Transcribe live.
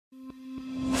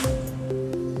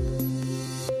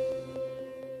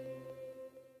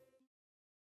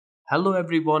Hello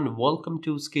everyone, welcome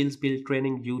to Skills Build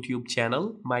Training YouTube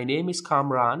channel. My name is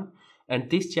Kamran and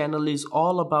this channel is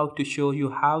all about to show you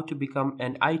how to become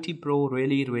an IT pro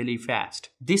really fast.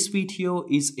 This video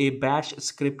is a bash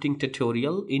scripting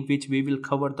tutorial in which we will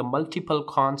cover the multiple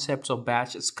concepts of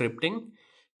bash scripting.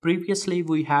 Previously,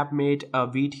 we have made a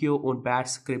video on bash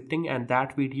scripting and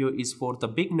that video is for the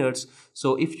beginners.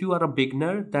 So if you are a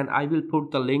beginner, then I will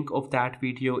put the link of that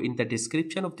video in the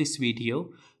description of this video.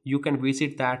 You can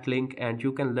visit that link and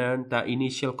you can learn the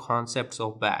initial concepts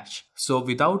of bash. So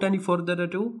without any further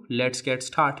ado, let's get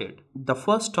started. The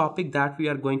first topic that we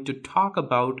are going to talk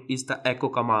about is the echo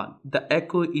command. The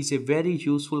echo is a very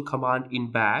useful command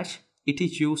in bash. It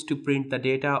is used to print the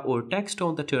data or text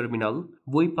on the terminal.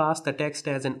 We pass the text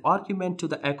as an argument to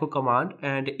the echo command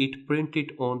and it prints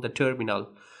it on the terminal.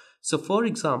 So for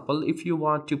example, if you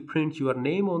want to print your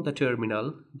name on the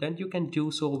terminal, then you can do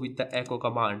so with the echo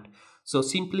command. So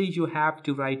simply you have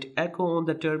to write echo on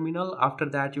the terminal. After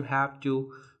that you have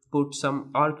to put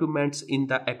some arguments in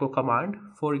the echo command.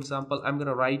 For example, I'm going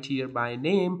to write here my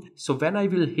name. So when I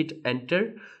will hit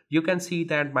enter, you can see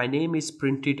that my name is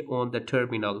printed on the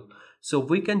terminal. So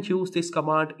we can use this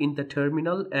command in the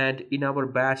terminal and in our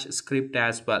bash script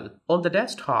as well. On the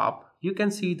desktop, you can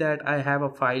see that I have a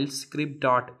file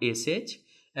script.sh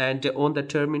and on the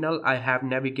terminal I have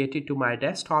navigated to my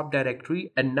desktop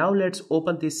directory. And now let's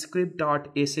open this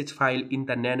script.sh file in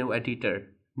the Nano editor.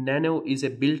 Nano is a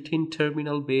built-in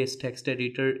terminal-based text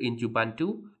editor in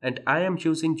Ubuntu and I am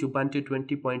using Ubuntu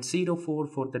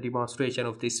 20.04 for the demonstration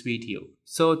of this video.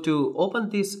 So to open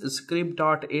this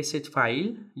script.sh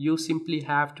file, you simply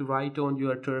have to write on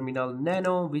your terminal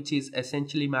Nano, which is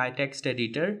essentially my text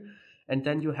editor, and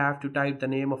then you have to type the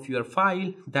name of your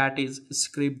file, that is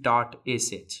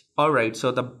script.sh. Alright,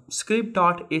 so the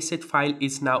script.sh file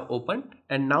is now opened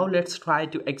and now let's try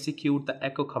to execute the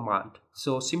echo command.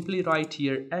 So simply write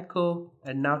here echo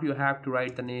and now you have to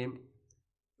write the name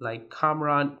like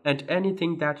Kamran and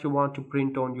anything that you want to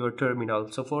print on your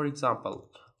terminal. So for example,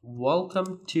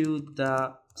 welcome to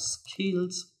the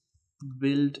Skills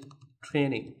Build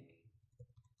Training.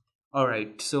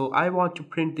 Alright, so I want to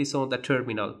print this on the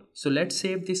terminal. So let's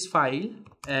save this file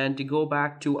and go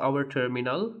back to our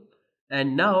terminal.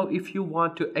 And now if you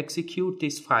want to execute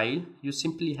this file, you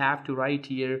simply have to write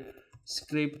here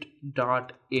script.sh.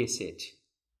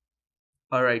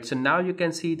 Alright, so now you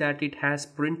can see that it has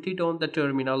printed on the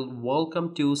terminal,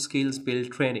 welcome to Skills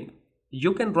Build Training.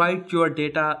 You can write your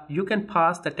data, you can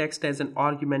pass the text as an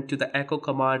argument to the echo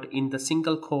command in the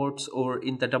single quotes or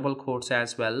in the double quotes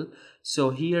as well.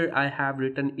 So here I have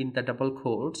written in the double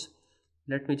quotes.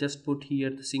 Let me just put here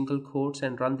the single quotes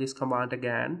and run this command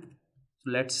again.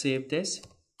 So let's save this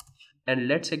and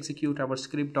let's execute our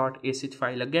script.sh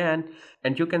file again.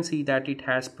 And you can see that it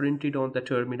has printed on the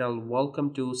terminal,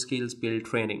 welcome to Skills Build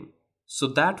Training. So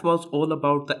that was all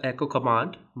about the echo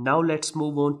command. Now let's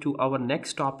move on to our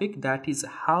next topic, that is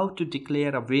how to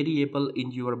declare a variable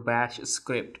in your bash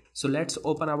script. So let's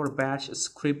open our bash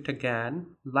script again.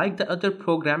 Like the other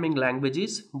programming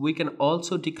languages, we can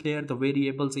also declare the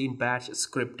variables in bash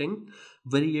scripting.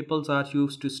 Variables are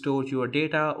used to store your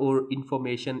data or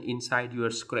information inside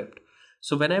your script.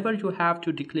 So whenever you have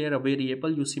to declare a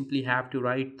variable, you simply have to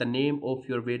write the name of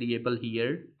your variable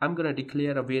here. I'm going to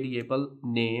declare a variable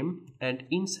name and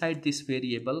inside this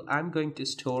variable, I'm going to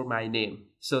store my name.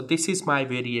 So this is my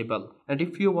variable. And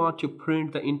if you want to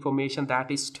print the information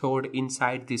that is stored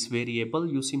inside this variable,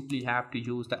 you simply have to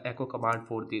use the echo command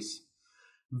for this.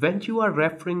 When you are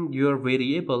referring your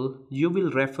variable, you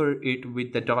will refer it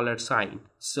with the $sign.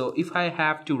 So if I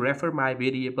have to refer my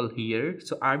variable here,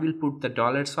 so I will put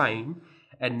the $sign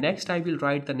and next I will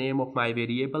write the name of my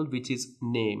variable, which is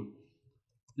name.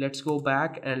 Let's go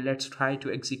back and let's try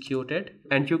to execute it.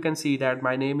 And you can see that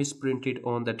my name is printed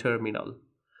on the terminal.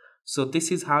 So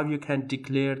this is how you can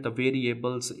declare the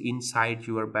variables inside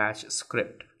your bash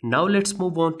script. Now let's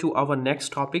move on to our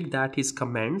next topic, that is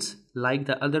comments. Like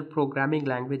the other programming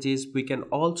languages, we can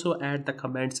also add the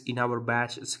comments in our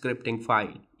bash scripting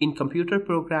file. In computer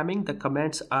programming, the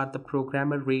comments are the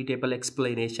programmer readable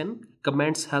explanation.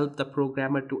 Comments help the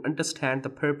programmer to understand the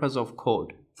purpose of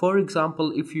code. For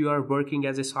example, if you are working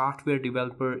as a software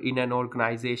developer in an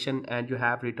organization and you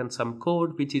have written some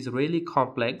code which is really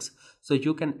complex, so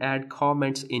you can add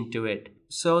comments into it,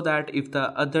 so that if the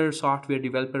other software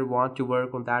developer want to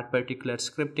work on that particular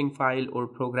scripting file or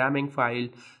programming file,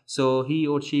 so he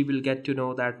or she will get to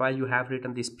know that why you have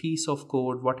written this piece of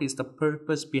code, what is the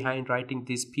purpose behind writing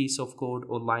this piece of code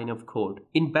or line of code.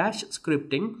 In bash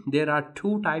scripting, there are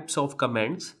two types of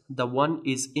comments. The one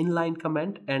is inline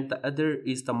comment and the other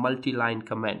is the multi-line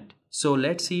comment. So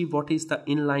let's see what is the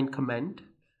inline comment.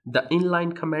 The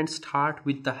inline comments start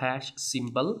with the hash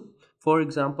symbol. For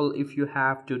example, if you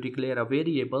have to declare a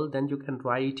variable, then you can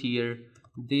write here,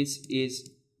 this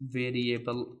is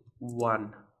variable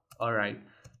 1. All right,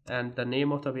 and the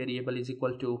name of the variable is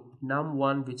equal to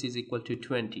num1, which is equal to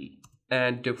 20.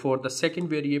 And for the second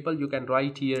variable, you can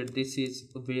write here, this is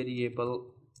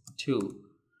variable 2,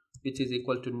 which is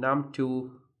equal to num2,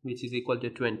 which is equal to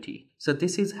 20. So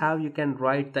this is how you can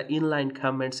write the inline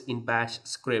comments in bash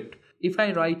script. If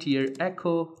I write here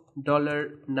echo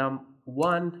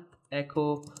 $num1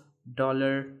 echo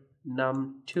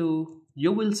 $num2,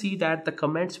 you will see that the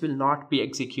comments will not be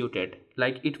executed,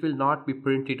 like it will not be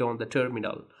printed on the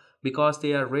terminal, because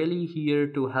they are really here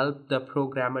to help the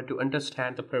programmer to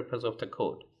understand the purpose of the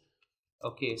code.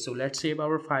 Okay, so let's save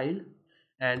our file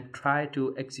and try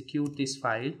to execute this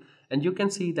file, and you can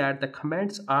see that the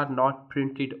comments are not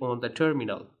printed on the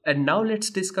terminal. And now let's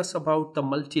discuss about the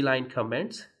multi-line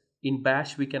comments. In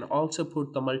bash we can also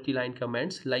put the multi-line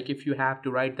comments, like if you have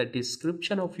to write the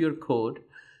description of your code,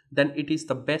 then it is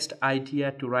the best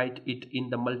idea to write it in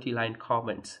the multi-line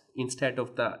comments instead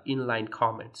of the inline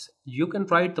comments. You can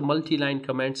write the multi-line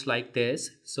comments like this.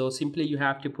 So simply you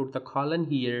have to put the colon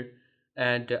here,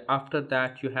 and after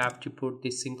that you have to put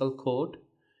this single quote,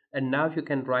 and now you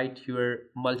can write your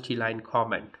multi-line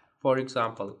comment. For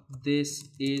example, this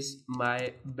is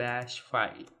my bash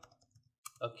file.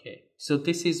 Okay, so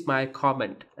this is my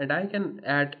comment, and I can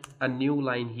add a new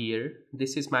line here.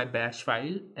 This is my bash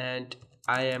file and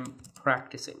I am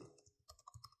practicing.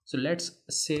 So let's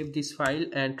save this file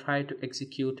and try to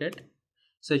execute it.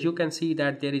 So you can see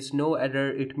that there is no error.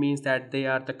 It means that they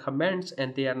are the comments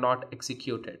and they are not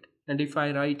executed. And if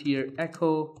I write here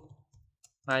echo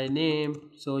my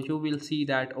name, so you will see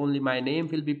that only my name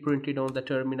will be printed on the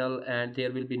terminal and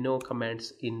there will be no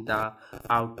comments in the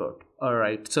output. All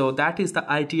right, so that is the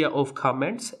idea of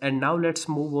comments. And now let's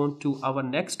move on to our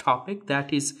next topic,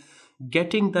 that is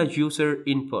getting the user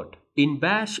input. In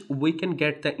bash we can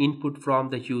get the input from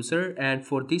the user, and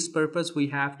for this purpose we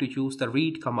have to use the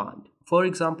read command. For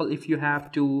example, if you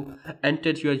have to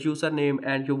enter your username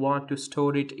and you want to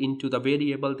store it into the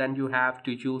variable, then you have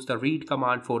to use the read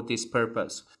command for this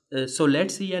purpose. So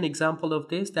let's see an example of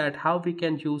this, that how we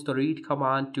can use the read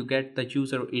command to get the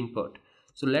user input.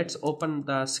 So let's open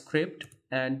the script,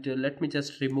 and let me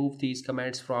just remove these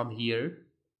comments from here.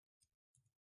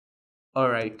 All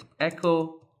right,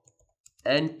 echo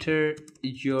enter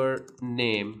your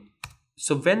name.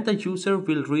 So when the user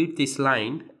will read this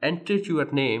line, enter your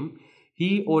name,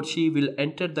 he or she will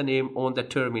enter the name on the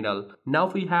terminal. Now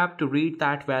we have to read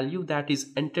that value that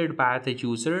is entered by the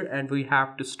user, and we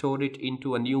have to store it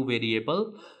into a new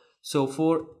variable. So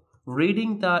for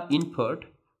reading the input,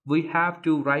 we have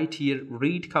to write here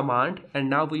read command, and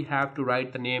now we have to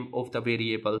write the name of the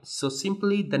variable. So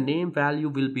simply the name value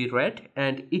will be read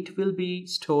and it will be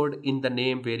stored in the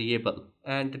name variable.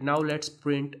 And now let's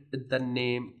print the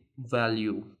name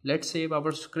value. Let's save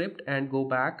our script and go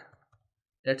back.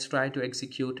 Let's try to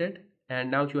execute it,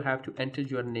 and now you have to enter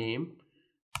your name.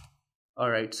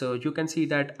 Alright, so you can see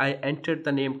that I entered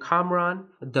the name Kamran.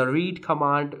 The read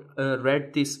command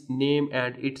read this name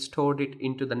and it stored it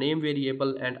into the name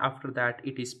variable, and after that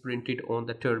it is printed on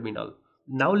the terminal.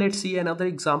 Now let's see another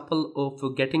example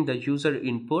of getting the user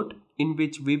input, in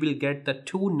which we will get the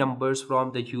two numbers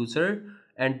from the user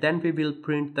and then we will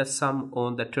print the sum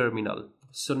on the terminal.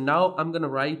 So now I'm gonna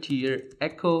write here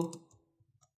echo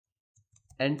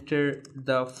enter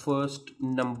the first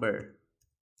number.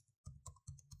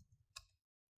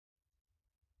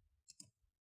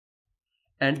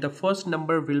 And the first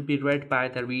number will be read by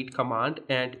the read command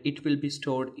and it will be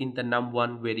stored in the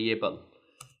num1 variable.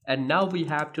 And now we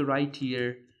have to write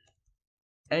here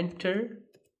enter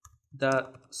the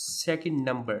second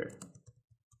number,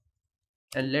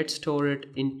 and let's store it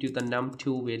into the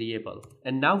num2 variable.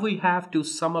 And now we have to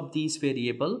sum up these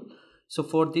variables. So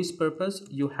for this purpose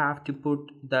you have to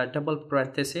put the double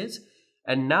parenthesis,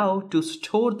 and now to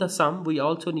store the sum we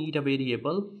also need a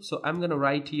variable. So I'm going to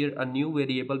write here a new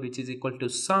variable which is equal to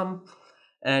sum,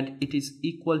 and it is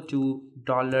equal to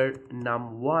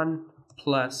 $num1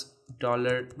 plus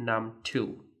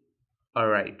 $num2. all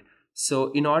right,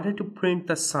 so in order to print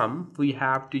the sum we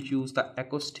have to use the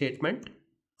echo statement,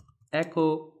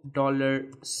 echo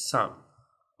 $sum.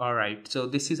 all right, so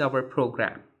this is our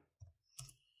program.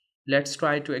 Let's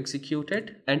try to execute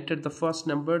it. Enter the first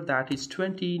number, that is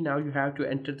 20. Now you have to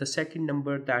enter the second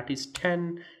number, that is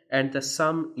 10, and the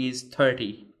sum is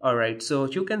 30. all right, so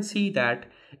you can see that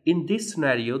in this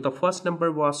scenario the first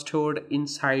number was stored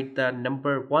inside the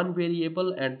number1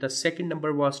 variable and the second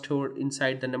number was stored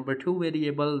inside the number2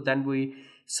 variable. Then we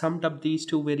summed up these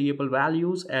two variable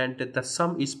values and the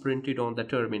sum is printed on the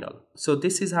terminal. So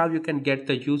this is how you can get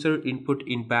the user input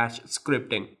in bash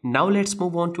scripting. Now let's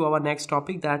move on to our next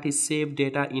topic, that is save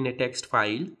data in a text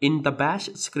file. In the bash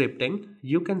scripting,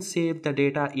 you can save the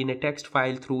data in a text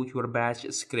file through your bash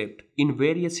script. In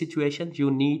various situations,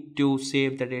 you need to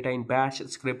save the data in bash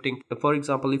scripting. For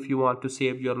example, if you want to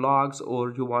save your logs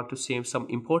or you want to save some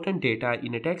important data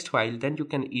in a text file, then you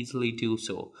can easily do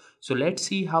so. So let's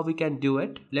see how we can do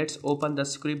it. Let's open the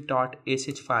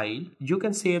script.sh file. You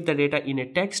can save the data in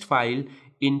a text file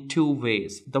in two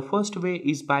ways. The first way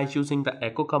is by using the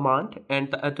echo command and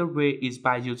the other way is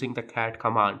by using the cat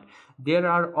command. There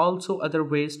are also other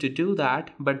ways to do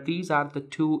that, but these are the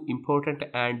two important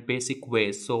and basic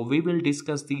ways. So we will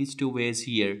discuss these two ways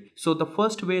here. So the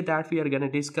first way that we are going to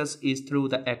discuss is through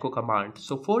the echo command.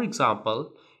 So for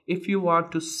example, if you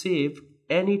want to save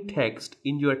any text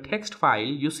in your text file,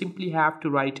 you simply have to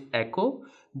write echo,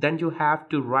 then you have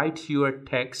to write your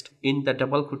text in the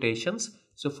double quotations.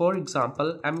 So for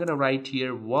example, I'm going to write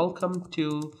here, welcome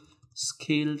to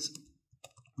Skills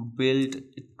Build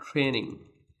Training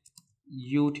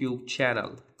YouTube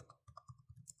channel.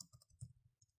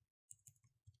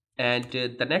 And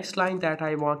the next line that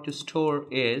I want to store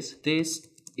is, this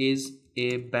is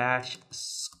a bash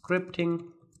scripting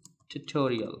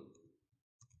tutorial.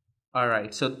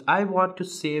 Alright, so I want to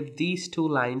save these two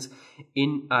lines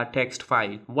in a text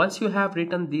file. Once you have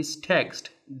written this text,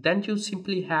 then you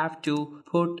simply have to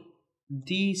put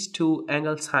these two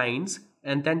angle signs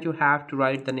and then you have to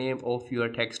write the name of your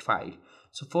text file.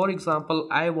 So for example,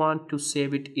 I want to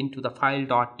save it into the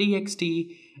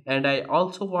file.txt and I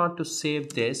also want to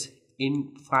save this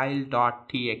in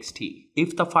file.txt.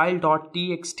 If the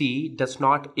file.txt does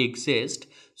not exist,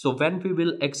 so when we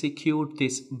will execute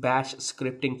this bash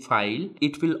scripting file,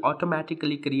 it will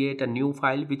automatically create a new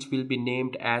file which will be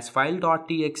named as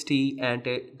file.txt and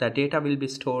the data will be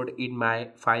stored in my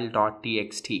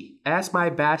file.txt. As my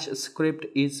bash script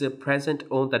is present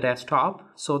on the desktop,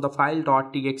 so the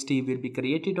file.txt will be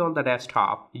created on the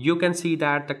desktop. You can see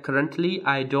that currently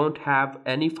I don't have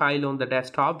any file on the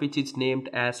desktop which is named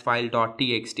as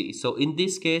file.txt. So in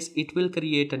this case, it will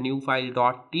create a new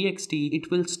file.txt.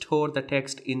 It will store the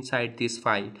text inside this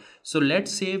file. So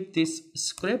let's save this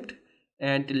script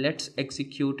and let's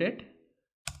execute it.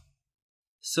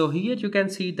 So here you can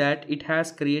see that it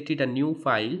has created a new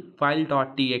file,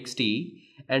 file.txt.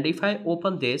 And if I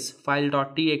open this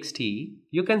file.txt,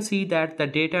 you can see that the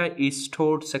data is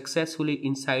stored successfully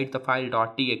inside the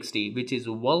file.txt, which is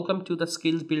welcome to the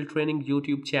Skills Build Training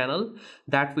YouTube channel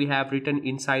that we have written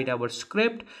inside our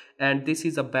script. And this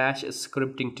is a bash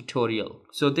scripting tutorial.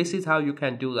 So this is how you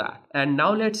can do that. And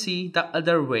now let's see the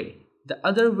other way. The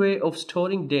other way of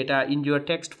storing data in your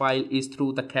text file is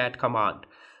through the cat command.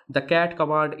 The cat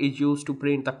command is used to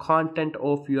print the content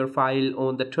of your file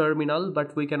on the terminal,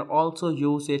 but we can also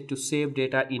use it to save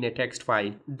data in a text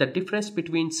file. The difference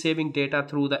between saving data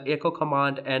through the echo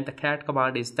command and the cat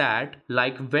command is that,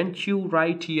 like when you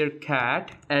write here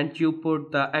cat and you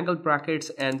put the angle brackets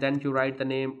and then you write the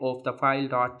name of the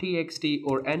file.txt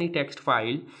or any text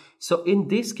file. So in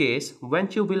this case, when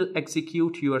you will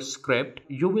execute your script,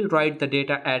 you will write the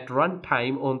data at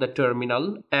runtime on the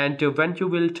terminal, and when you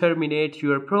will terminate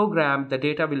your program, the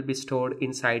data will be stored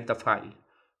inside the file.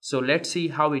 So let's see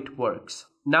how it works.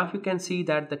 Now you can see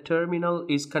that the terminal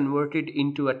is converted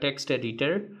into a text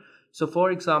editor. So for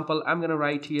example, I'm going to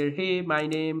write here, hey, my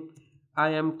name, I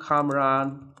am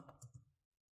Kamran.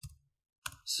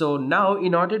 So now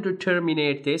in order to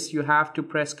terminate this, you have to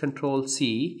press Ctrl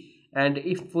C. And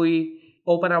if we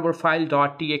open our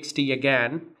file.txt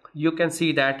again, you can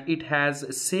see that it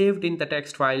has saved in the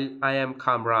text file, I am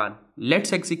Kamran.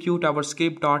 Let's execute our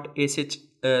script.sh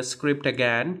script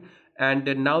again. And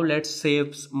now let's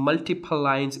save multiple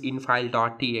lines in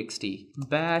file.txt.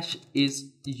 Bash is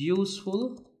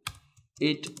useful.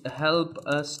 It helps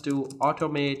us to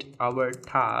automate our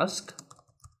task.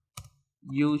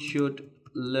 You should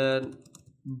learn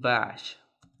bash.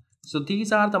 So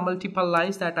these are the multiple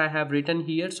lines that I have written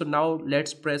here. So now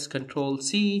let's press Ctrl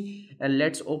C and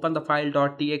let's open the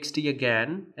file.txt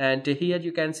again. And here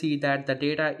you can see that the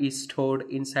data is stored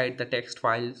inside the text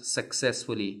file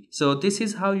successfully. So this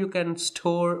is how you can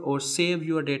store or save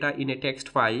your data in a text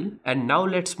file. And now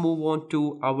let's move on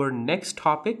to our next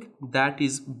topic, that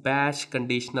is bash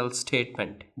conditional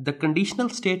statement. The conditional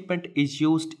statement is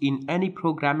used in any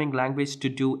programming language to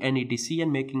do any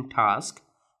decision-making task.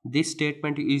 This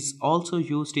statement is also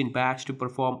used in bash to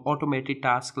perform automated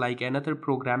tasks like another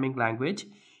programming language.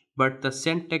 but the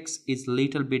syntax is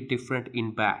little bit different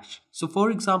in bash. So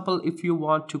for example, if you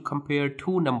want to compare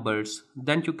two numbers,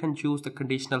 then you can use the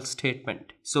conditional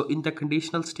statement. So in the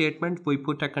conditional statement, we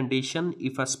put a condition.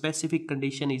 If a specific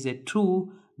condition is a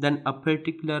true, then a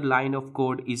particular line of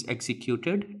code is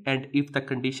executed, and if the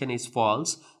condition is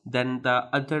false, then the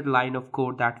other line of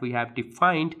code that we have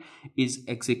defined is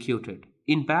executed.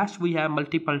 In bash, we have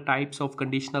multiple types of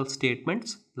conditional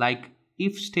statements like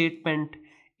if statement,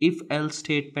 if else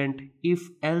statement, if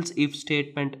else if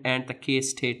statement, and the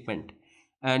case statement.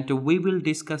 And we will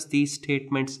discuss these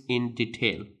statements in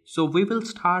detail. So we will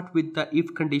start with the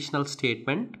if conditional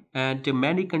statement, and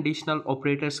many conditional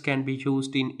operators can be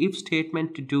used in if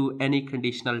statement to do any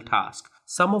conditional task.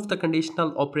 Some of the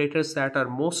conditional operators that are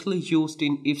mostly used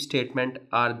in if statement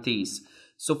are these.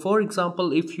 So for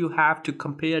example, if you have to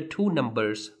compare two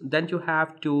numbers, then you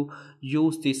have to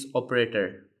use this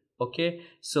operator. Okay,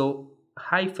 so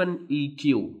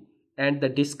 -eq, and the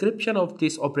description of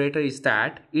this operator is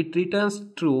that it returns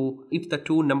true if the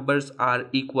two numbers are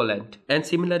equivalent. And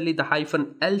similarly, the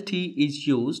 -lt is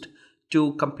used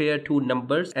to compare two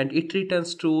numbers, and it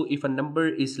returns true if a number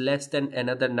is less than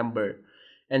another number.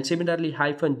 And similarly,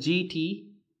 -gt,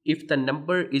 if the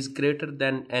number is greater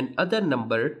than another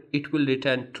number, it will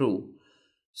return true.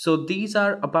 So these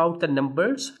are about the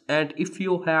numbers, and if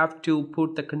you have to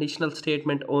put the conditional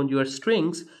statement on your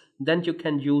strings, then you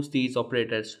can use these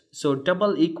operators. So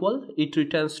double equal, it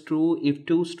returns true if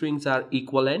two strings are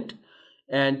equivalent,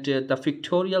 and the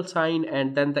factorial sign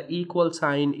and then the equal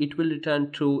sign, it will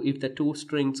return true if the two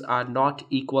strings are not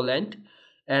equivalent,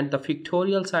 and the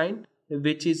factorial sign,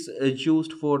 which is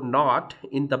used for not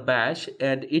in the bash,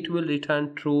 and it will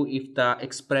return true if the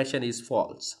expression is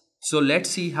false. So let's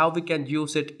see how we can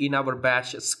use it in our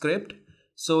bash script.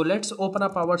 So let's open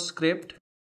up our script.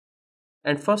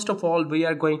 And first of all, we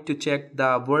are going to check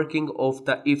the working of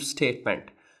the if statement.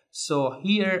 So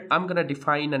here I'm going to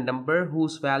define a number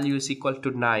whose value is equal to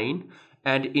 9.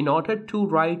 And in order to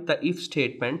write the if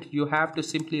statement, you have to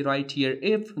simply write here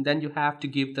if, then you have to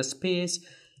give the space,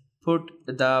 put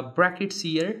the brackets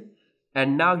here,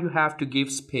 and now you have to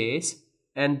give space,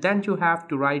 and then you have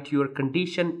to write your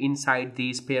condition inside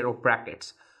these pair of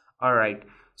brackets. Alright,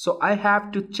 so I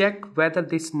have to check whether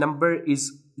this number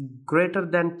is greater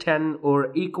than 10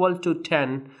 or equal to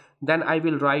 10. Then I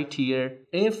will write here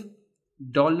if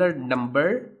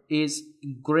 $number is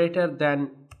greater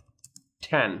than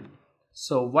 10.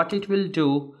 So what it will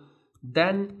do,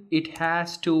 then it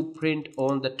has to print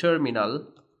on the terminal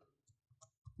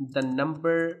the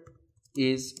number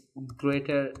is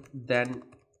greater than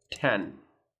 10.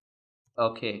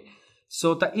 Okay,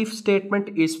 so the if statement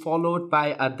is followed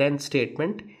by a then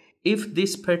statement. If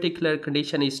this particular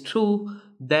condition is true,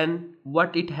 then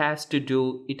what it has to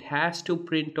do, it has to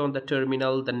print on the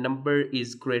terminal the number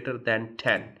is greater than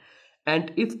 10.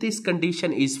 And if this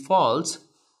condition is false,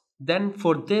 then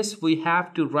for this we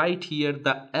have to write here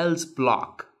the else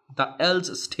block, the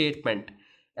else statement.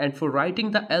 And for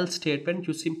writing the else statement,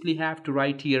 you simply have to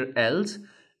write here else,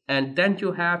 and then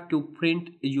you have to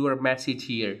print your message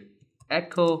here.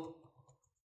 Echo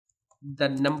the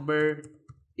number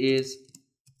is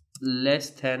less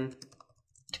than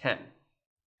 10.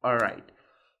 Alright,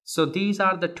 so these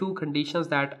are the two conditions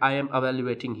that I am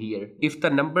evaluating here. If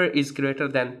the number is greater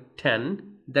than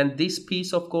 10, then this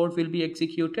piece of code will be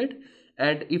executed,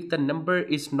 and if the number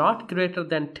is not greater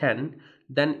than 10,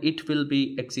 then it will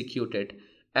be executed.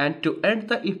 And to end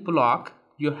the if block,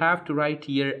 you have to write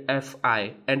here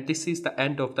fi, and this is the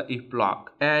end of the if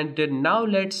block. And now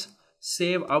let's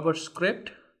save our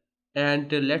script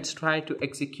and let's try to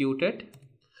execute it.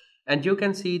 And you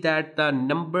can see that the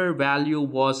number value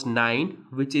was 9,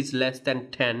 which is less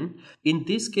than 10. In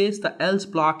this case, the else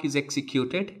block is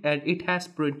executed and it has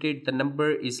printed the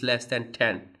number is less than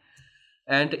 10.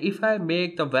 And if I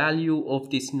make the value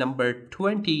of this number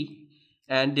 20,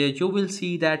 and you will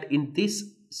see that in this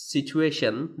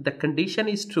situation, the condition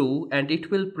is true and it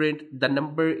will print the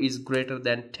number is greater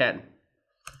than 10.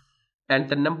 And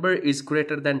the number is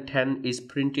greater than 10 is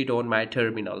printed on my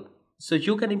terminal. So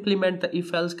you can implement the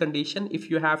if else condition if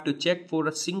you have to check for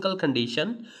a single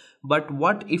condition. But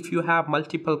what if you have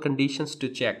multiple conditions to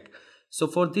check? So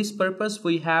for this purpose,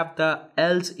 we have the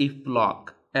else if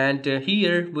block. And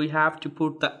here we have to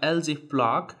put the else if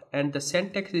block, and the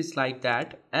syntax is like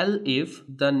that: else if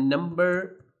the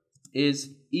number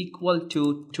is equal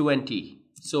to 20.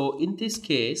 So in this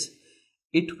case,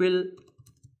 it will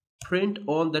print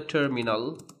on the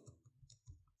terminal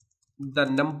the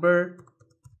number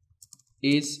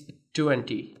is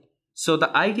 20. So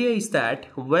the idea is that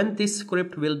when this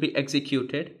script will be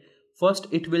executed, First,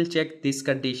 it will check this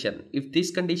condition. If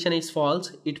this condition is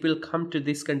false, it will come to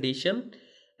this condition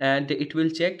and it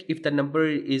will check if the number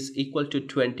is equal to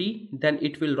 20. Then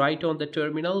it will write on the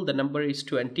terminal the number is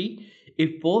 20.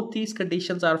 If both these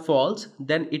conditions are false,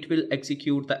 then it will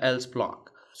execute the else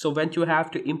block. So when you have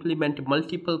to implement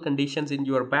multiple conditions in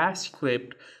your bash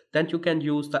script, then you can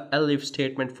use the elif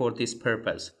statement for this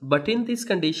purpose. But in this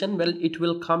condition, well, it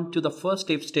will come to the first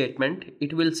if statement.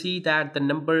 It will see that the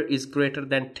number is greater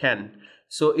than 10.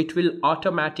 So it will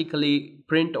automatically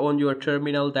print on your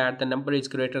terminal that the number is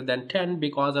greater than 10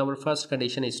 because our first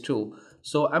condition is true.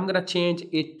 So I'm gonna change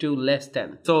it to less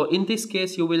than. So in this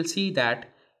case, you will see that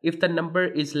if the number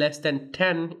is less than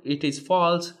 10, it is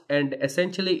false, and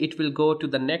essentially it will go to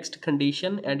the next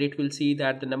condition and it will see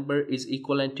that the number is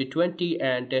equivalent to 20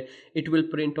 and it will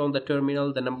print on the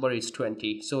terminal the number is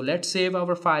 20. So let's save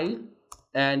our file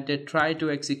and try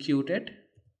to execute it.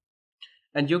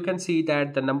 And you can see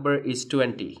that the number is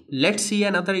 20. Let's see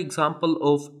another example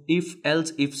of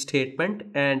if-else if statement.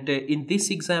 And in this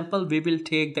example, we will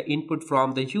take the input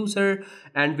from the user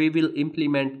and we will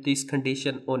implement this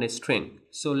condition on a string.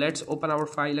 So let's open our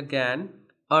file again.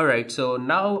 Alright, so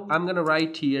now I'm gonna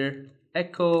write here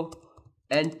echo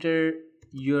enter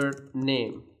your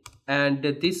name. And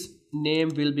this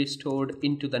name will be stored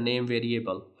into the name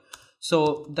variable.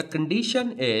 So the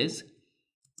condition is,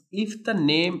 if the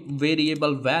name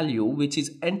variable value which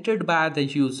is entered by the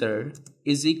user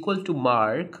is equal to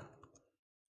Mark,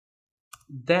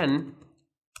 then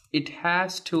it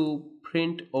has to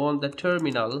print on the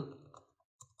terminal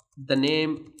the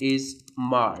name is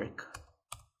Mark.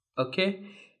 Okay,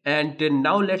 and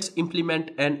now let's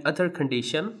implement another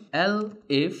condition.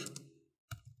 If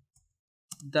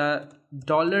the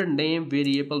 $name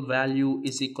variable value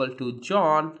is equal to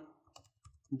John,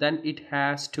 then it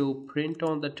has to print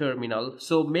on the terminal.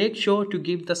 So make sure to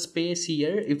give the space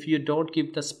here. If you don't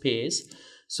give the space,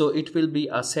 so it will be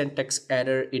a syntax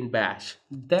error in bash.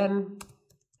 Then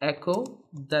echo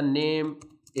the name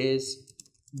is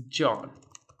John.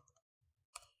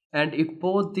 And if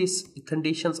both these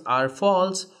conditions are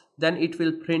false, then it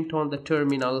will print on the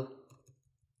terminal,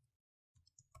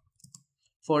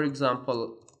 for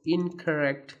example,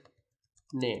 incorrect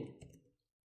name.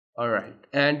 Alright,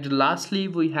 and lastly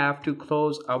we have to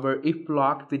close our if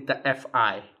block with the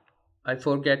fi. I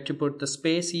forget to put the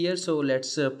space here, so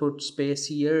let's put space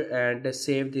here and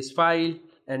save this file.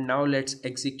 And now let's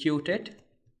execute it.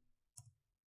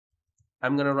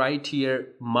 I'm gonna write here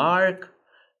Mark,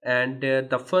 and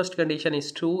the first condition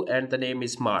is true and the name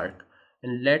is Mark.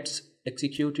 And let's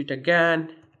execute it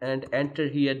again and enter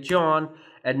here John,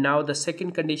 and now the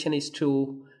second condition is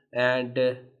true,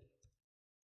 and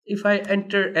if I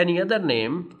enter any other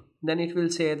name, then it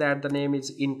will say that the name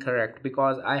is incorrect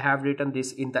because I have written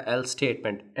this in the else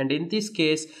statement. And in this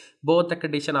case, both the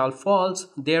condition are false,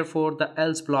 therefore the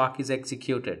else block is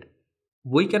executed.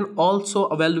 We can also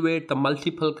evaluate the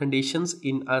multiple conditions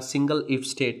in a single if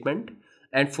statement.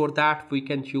 And for that, we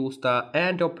can use the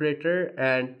AND operator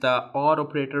and the OR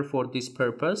operator for this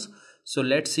purpose. So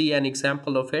let's see an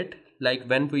example of it. Like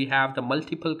when we have the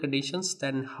multiple conditions,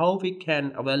 then how we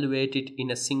can evaluate it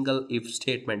in a single if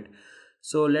statement.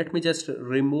 So let me just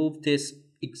remove this,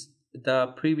 the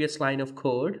previous line of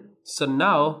code. So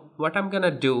now what I'm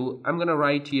gonna do, I'm gonna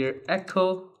write here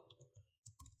echo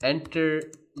enter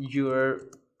your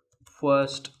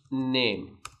first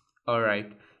name.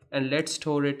 Alright, and let's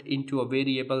store it into a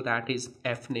variable that is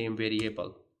fname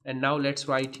variable. And now let's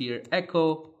write here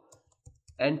echo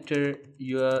enter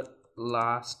your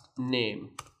last name,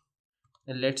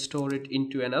 and let's store it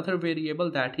into another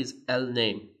variable that is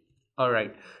lname.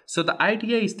 Alright, so the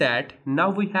idea is that now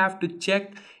we have to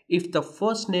check if the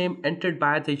first name entered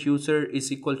by the user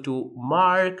is equal to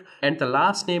Mark and the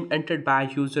last name entered by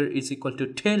user is equal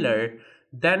to Taylor,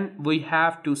 then we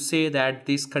have to say that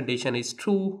this condition is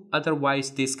true,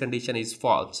 otherwise this condition is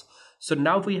false. So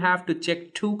now we have to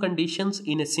check two conditions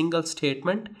in a single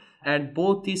statement, and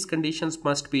both these conditions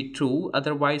must be true,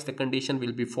 otherwise the condition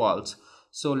will be false.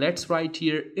 So let's write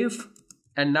here if,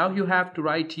 and now you have to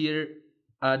write here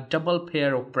a double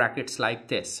pair of brackets like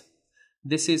this.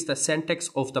 This is the syntax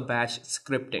of the bash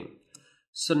scripting.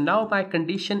 So now my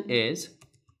condition is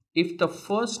if the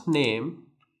first name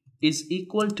is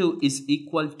equal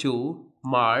to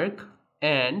Mark,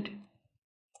 and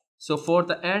so for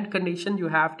the AND condition you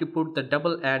have to put the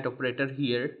double AND operator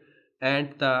here,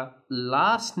 and the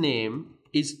last name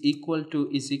is equal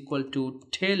to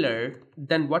Taylor,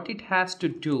 then what it has to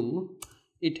do,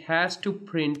 it has to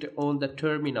print on the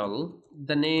terminal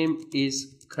the name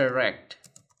is correct,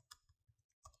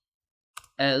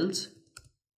 else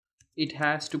it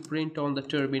has to print on the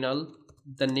terminal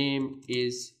the name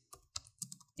is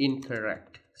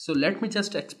incorrect. So let me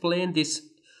just explain this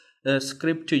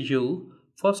script to you.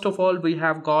 First of all, we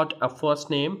have got a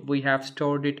first name, we have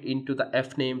stored it into the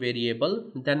fname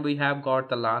variable. Then we have got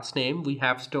the last name, we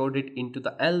have stored it into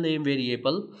the lname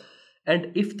variable.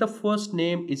 And if the first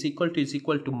name is equal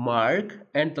to Mark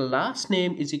and the last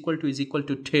name is equal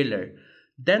to Taylor,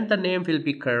 then the name will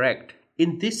be correct.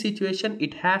 In this situation,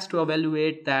 it has to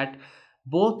evaluate that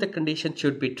both the conditions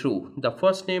should be true. The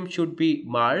first name should be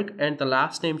Mark and the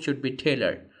last name should be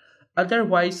Taylor.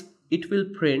 Otherwise, it will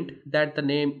print that the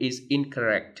name is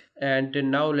incorrect. And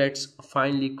now let's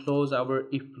finally close our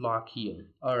if block here.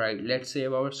 Alright, let's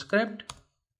save our script.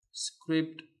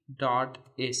 Script.sh.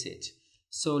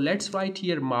 So let's write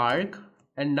here Mark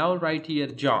and now write here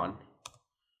John.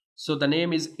 So the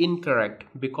name is incorrect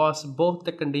because both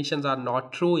the conditions are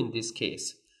not true in this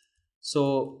case.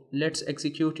 So let's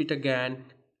execute it again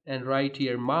and write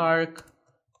here Mark,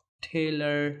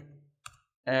 Taylor,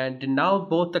 and now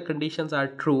both the conditions are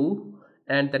true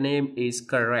and the name is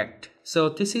correct. So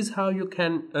this is how you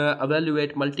can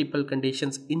evaluate multiple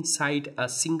conditions inside a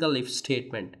single if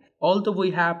statement. Although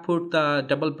we have put the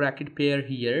double bracket pair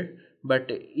here,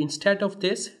 but instead of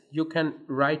this you can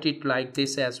write it like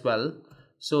this as well.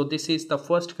 So this is the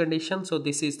first condition, so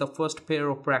this is the first pair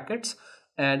of brackets,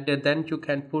 and then you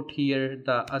can put here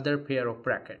the other pair of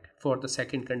bracket for the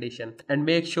second condition, and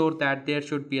make sure that there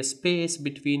should be a space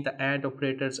between the AND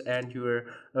operators and your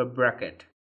bracket.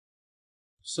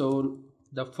 So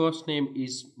the first name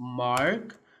is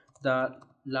Mark, the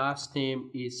last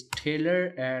name is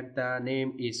Taylor, and the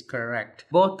name is correct.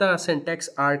 Both the syntax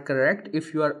are correct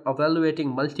if you are evaluating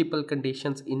multiple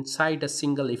conditions inside a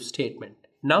single if statement.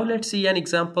 Now let's see an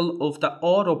example of the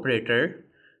OR operator.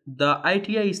 The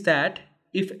idea is that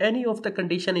if any of the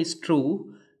condition is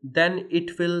true, then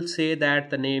it will say that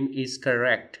the name is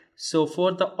correct. So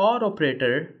for the OR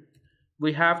operator,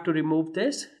 we have to remove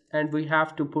this and we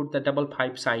have to put the double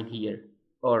pipe sign here.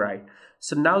 Alright,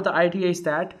 so now the idea is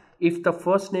that if the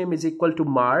first name is equal to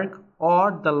Mark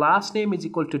or the last name is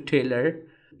equal to Taylor,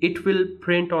 it will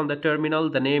print on the terminal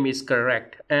the name is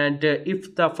correct. And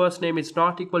if the first name is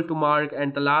not equal to Mark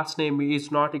and the last name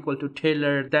is not equal to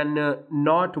Taylor, then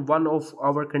not one of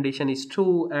our condition is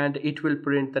true and it will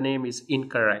print the name is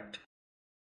incorrect.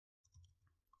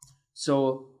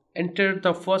 So enter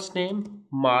the first name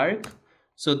Mark.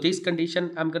 So this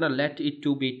condition I'm gonna let it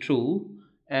to be true,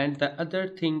 and the other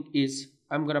thing is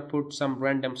I'm gonna put some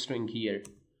random string here.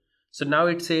 So now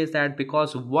it says that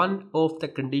because one of the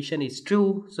condition is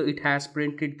true, so it has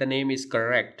printed the name is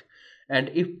correct.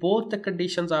 And if both the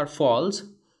conditions are false,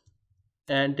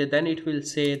 and then it will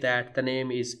say that the name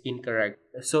is incorrect.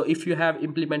 So if you have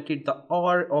implemented the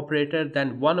OR operator,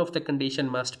 then one of the condition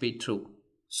must be true.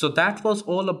 So that was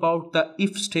all about the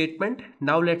if statement.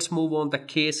 Now let's move on the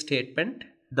case statement.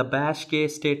 The bash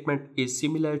case statement is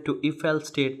similar to if else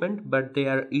statement, but they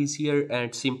are easier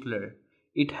and simpler.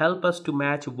 It helps us to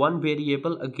match one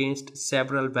variable against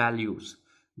several values.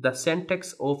 The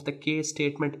syntax of the case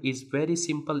statement is very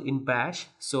simple in bash.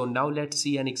 So now let's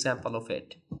see an example of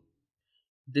it.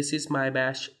 This is my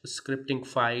bash scripting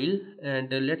file,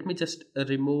 and let me just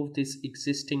remove this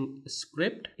existing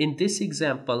script. In this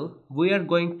example, we are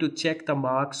going to check the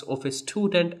marks of a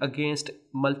student against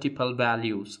multiple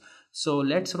values. So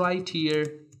let's write here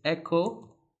echo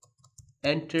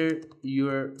enter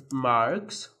your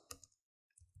marks,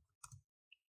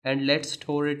 and let's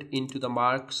store it into the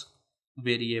marks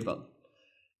variable.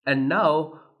 And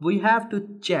now we have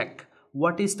to check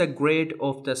what is the grade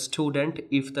of the student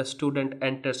if the student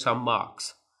enters some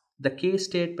marks. The case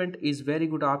statement is very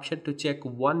good option to check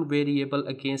one variable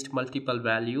against multiple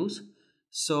values.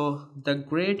 So the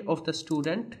grade of the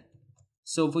student,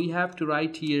 so we have to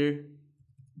write here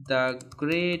the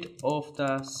grade of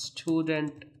the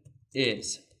student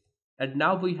is, and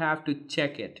now we have to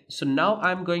check it. So now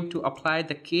I'm going to apply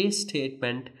the case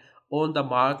statement on the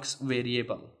marks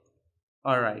variable.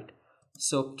 Alright,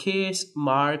 so case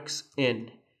marks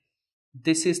in,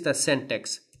 this is the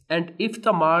syntax, and if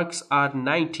the marks are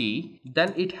 90,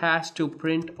 then it has to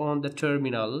print on the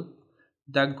terminal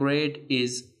the grade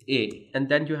is A, and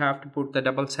then you have to put the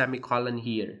double semicolon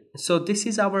here. So this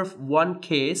is our one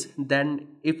case. Then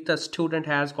if the student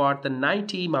has got the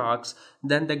 90 marks,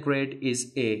 then the grade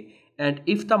is A, and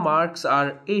if the marks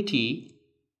are 80,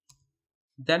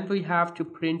 then we have to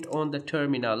print on the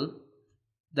terminal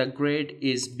the grade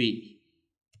is B.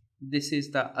 This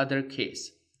is the other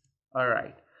case.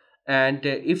 Alright, and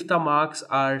if the marks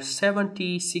are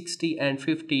 70, 60 and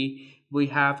 50, we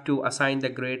have to assign the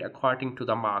grade according to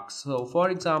the marks. So for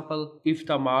example, if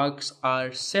the marks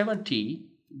are 70,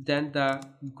 then the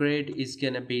grade is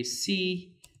gonna be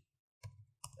C,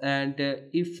 and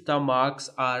if the marks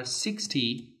are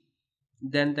 60,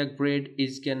 then the grade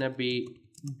is gonna be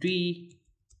D,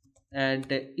 and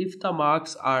if the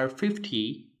marks are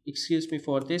 50, excuse me,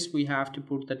 for this we have to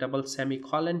put the double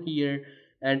semicolon here,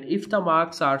 and if the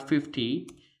marks are 50,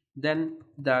 then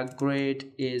the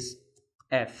grade is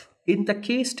F. In the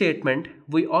case statement,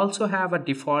 we also have a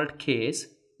default case,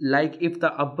 like if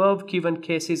the above given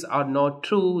cases are not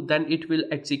true, then it will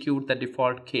execute the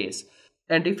default case.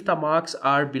 And if the marks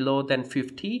are below than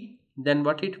 50, then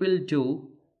what it will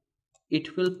do,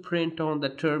 it will print on the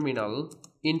terminal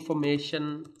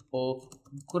information of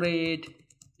grade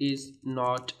is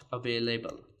not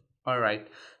available. Alright,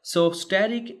 so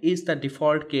static is the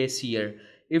default case here.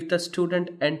 If the student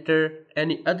enter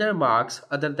any other marks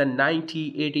other than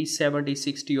 90, 80, 70,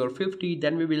 60 or 50,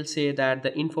 then we will say that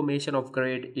the information of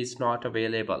grade is not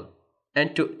available.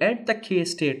 And to add the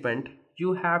case statement,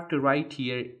 you have to write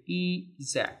here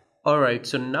exec. Alright,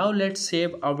 so now let's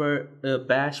save our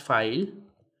bash file.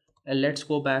 And let's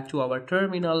go back to our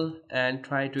terminal and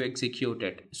try to execute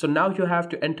it. So now you have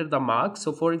to enter the marks.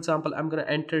 So for example, I'm going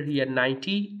to enter here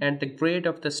 90 and the grade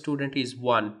of the student is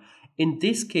 1. In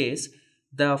this case,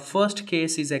 the first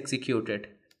case is executed.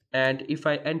 And if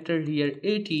I enter here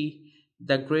 80,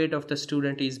 the grade of the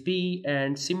student is B,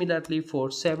 and similarly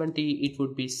for 70 it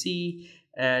would be C,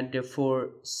 and for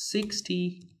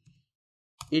 60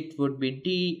 it would be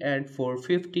D, and for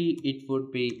 50 it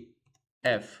would be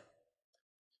F.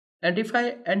 And if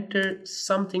I enter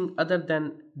something other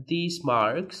than these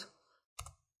marks,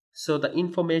 so the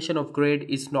information of grade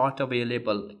is not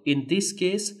available. In this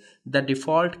case, the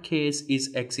default case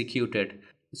is executed.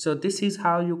 So this is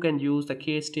how you can use the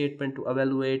case statement to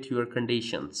evaluate your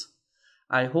conditions.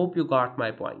 I hope you got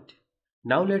my point.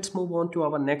 Now let's move on to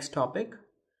our next topic,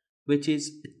 which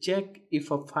is check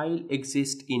if a file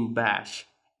exists in bash.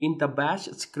 In the bash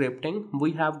scripting,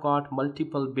 we have got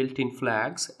multiple built-in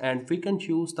flags, and we can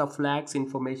use the flags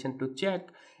information to check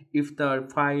if the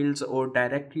files or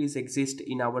directories exist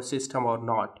in our system or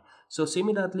not. So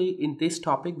similarly, in this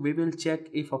topic, we will check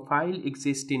if a file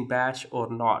exists in bash or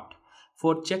not.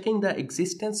 For checking the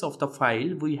existence of the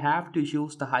file, we have to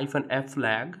use the -f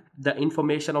flag. The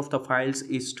information of the files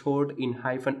is stored in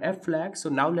 -f flag. So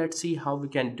now let's see how we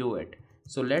can do it.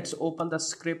 So let's open the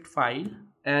script file.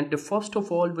 And first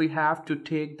of all, we have to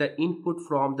take the input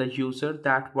from the user,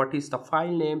 that what is the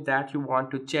file name that you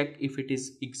want to check if it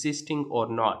is existing or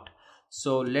not.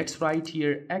 So let's write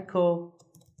here echo,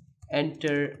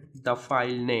 enter the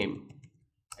file name,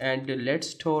 and let's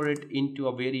store it into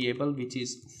a variable which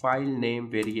is file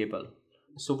name variable.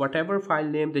 So whatever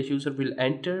file name the user will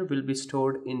enter will be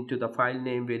stored into the file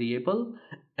name variable.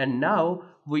 And now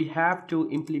we have to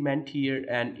implement here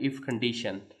an if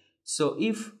condition. So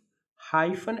if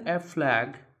 -f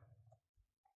flag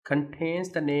contains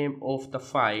the name of the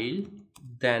file,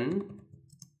 then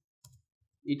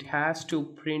it has to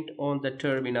print on the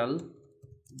terminal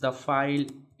the file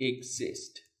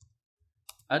exists.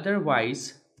 Otherwise,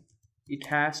 it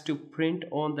has to print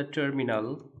on the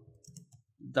terminal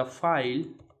the file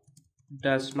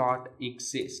does not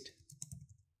exist.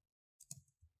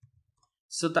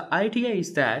 So the idea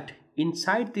is that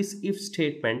inside this if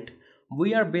statement,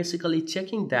 we are basically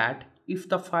checking that if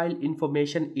the file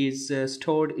information is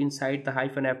stored inside the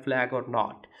 -f flag or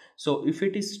not. So if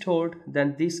it is stored,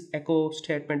 then this echo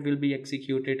statement will be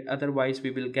executed. Otherwise,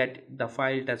 we will get the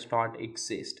file does not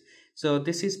exist. So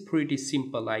this is pretty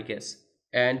simple, I guess.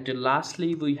 And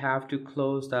lastly, we have to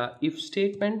close the if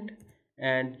statement.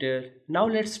 And now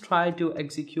let's try to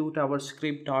execute our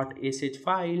script.sh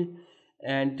file.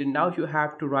 And now you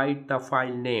have to write the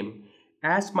file name.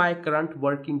 As my current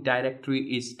working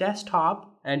directory is desktop,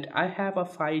 and I have a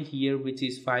file here which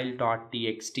is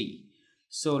file.txt.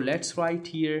 So let's write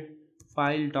here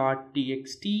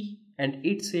file.txt, and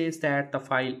it says that the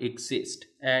file exists.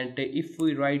 And if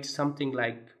we write something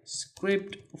like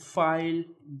script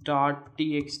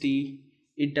file.txt,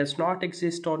 it does not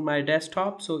exist on my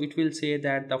desktop, so it will say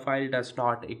that the file does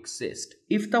not exist.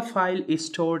 If the file is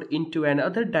stored into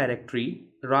another directory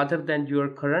rather than your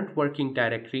current working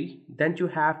directory, then you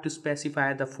have to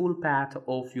specify the full path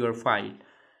of your file.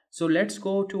 So let's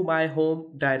go to my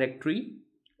home directory,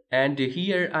 and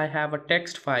here I have a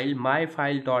text file,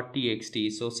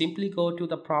 myfile.txt. So simply go to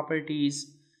the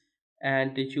properties,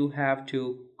 and you have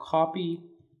to copy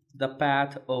the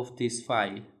path of this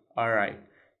file. Alright,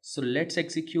 so let's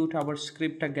execute our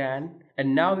script again.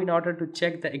 And now in order to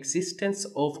check the existence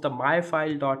of the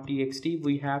myfile.txt,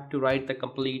 we have to write the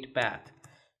complete path,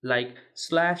 like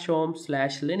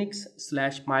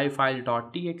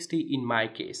 /home/linux/myfile.txt in my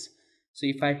case. So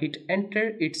if I hit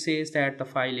enter, it says that the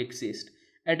file exists.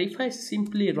 And if I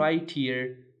simply write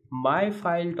here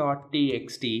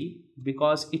myfile.txt,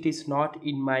 because it is not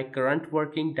in my current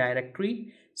working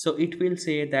directory, so it will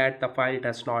say that the file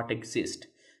does not exist.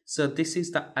 So this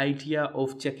is the idea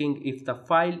of checking if the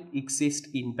file exists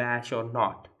in bash or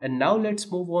not. And now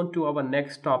let's move on to our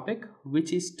next topic,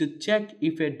 which is to check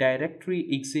if a directory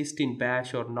exists in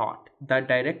bash or not. The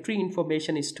directory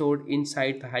information is stored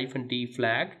inside the -d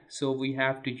flag, so we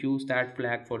have to use that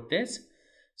flag for this.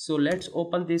 So let's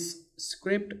open this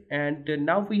script, and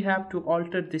now we have to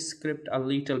alter this script a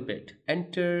little bit.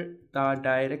 Enter the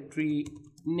directory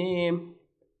name,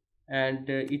 and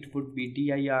it would be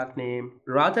dir name.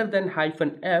 Rather than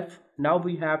 -f, now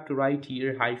we have to write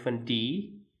here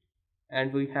 -d,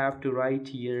 and we have to write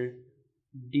here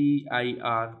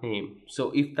dir name.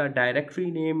 So if the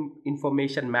directory name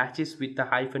information matches with the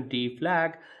 -d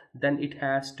flag, then it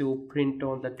has to print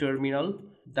on the terminal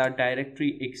the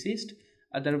directory exists.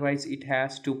 Otherwise it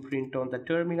has to print on the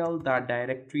terminal the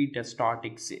directory does not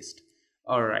exist.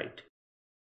 Alright,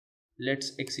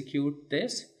 let's execute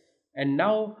this. And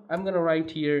now I'm gonna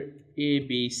write here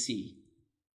ABC,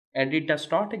 and it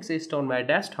does not exist on my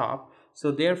desktop,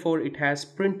 so therefore it has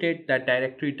printed that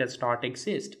directory does not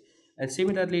exist. And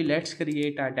similarly, let's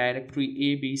create a directory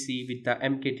ABC with the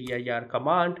mkdir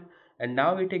command, and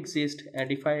now it exists.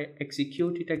 And if I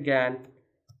execute it again,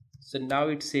 so now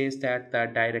it says that the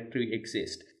directory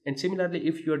exists. And similarly,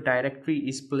 if your directory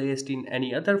is placed in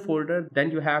any other folder, then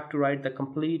you have to write the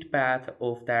complete path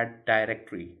of that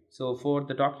directory. So for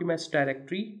the documents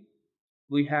directory,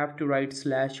 we have to write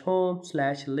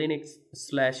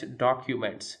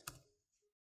 /home/linux/documents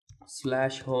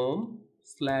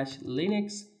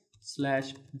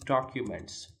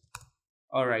 /home/linux/documents.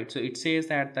 Alright, so it says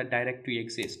that the directory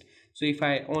exists. So if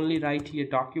I only write here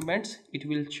documents, it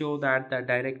will show that the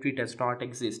directory does not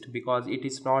exist because it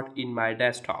is not in my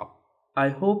desktop. I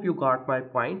hope you got my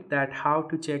point, that how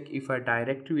to check if a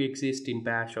directory exists in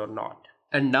bash or not.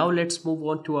 And now let's move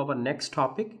on to our next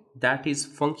topic, that is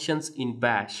functions in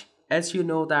bash. As you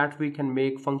know that we can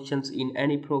make functions in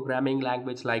any programming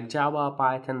language like Java,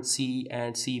 Python, C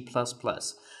and C++.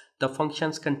 The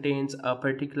functions contains a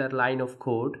particular line of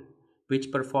code which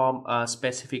perform a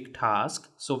specific task.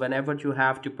 So whenever you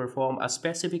have to perform a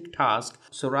specific task,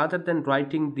 so rather than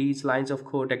writing these lines of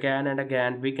code again and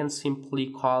again, we can simply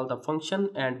call the function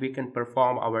and we can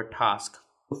perform our task.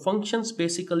 Functions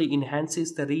basically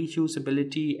enhances the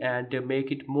reusability and make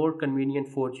it more convenient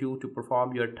for you to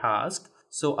perform your task.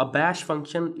 So a bash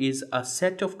function is a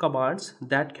set of commands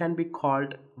that can be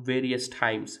called various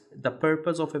times. The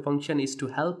purpose of a function is to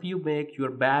help you make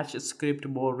your bash script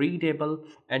more readable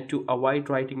and to avoid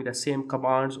writing the same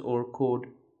commands or code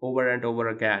over and over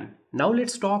again. Now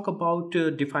let's talk about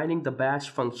defining the bash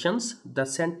functions. The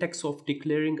syntax of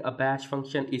declaring a bash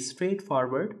function is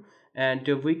straightforward, and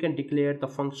we can declare the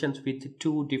functions with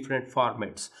two different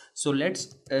formats. So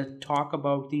let's talk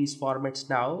about these formats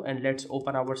now, and let's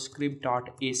open our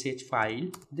script.sh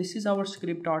file. This is our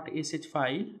script.sh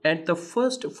file, and the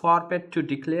first format to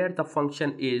declare the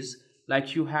function is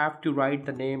like you have to write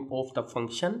the name of the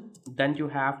function, then you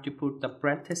have to put the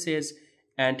parentheses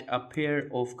and a pair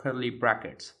of curly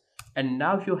brackets, and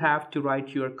now you have to write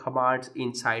your commands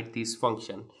inside this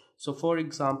function. So for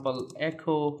example,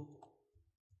 echo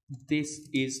this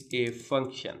is a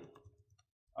function.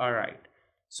 Alright,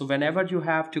 so whenever you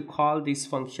have to call this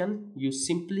function, you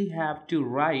simply have to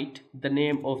write the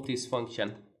name of this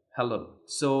function, hello.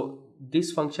 So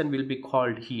this function will be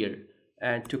called here,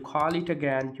 and to call it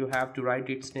again you have to write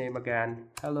its name again,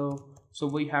 hello. So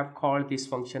we have called this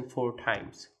function 4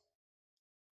 times.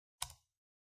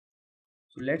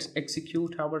 So let's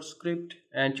execute our script,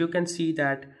 and you can see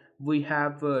that we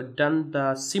have done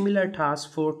the similar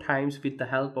task 4 times with the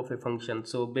help of a function.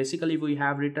 So basically we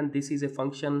have written this is a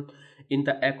function in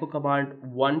the echo command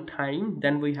 1 time,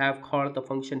 then we have called the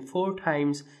function 4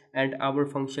 times, and our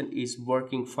function is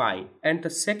working fine. And the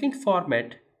second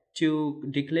format to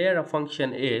declare a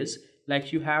function is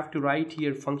like you have to write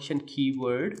here function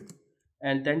keyword,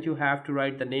 and then you have to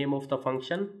write the name of the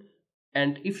function.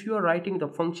 And if you are writing the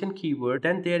function keyword,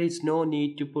 then there is no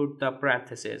need to put the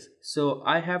parentheses. So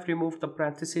I have removed the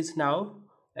parentheses now,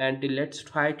 and let's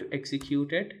try to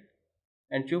execute it,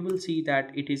 and you will see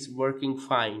that it is working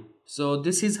fine. So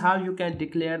this is how you can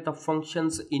declare the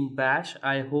functions in bash.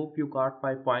 I hope you got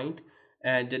my point.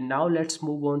 And now let's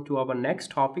move on to our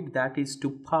next topic, that is to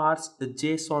parse the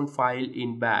JSON file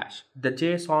in bash. The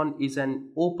JSON is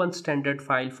an open standard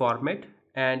file format,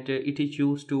 and it is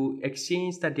used to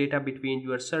exchange the data between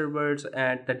your servers,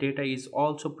 and the data is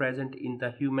also present in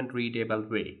the human readable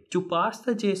way. To parse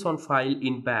the JSON file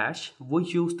in bash, we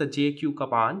use the JQ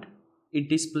command. It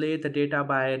displays the data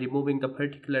by removing the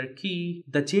particular key.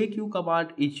 The JQ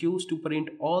command is used to print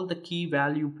all the key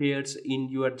value pairs in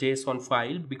your JSON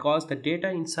file, because the data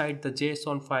inside the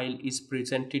JSON file is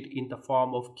presented in the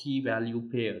form of key value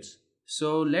pairs.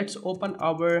 So let's open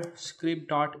our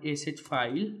script.sh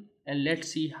file and let's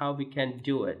see how we can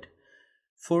do it.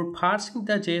 For parsing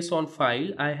the JSON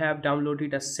file, I have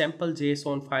downloaded a sample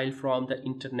JSON file from the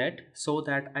internet so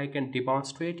that I can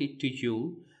demonstrate it to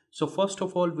you. So first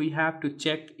of all, we have to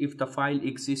check if the file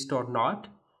exists or not.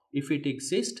 If it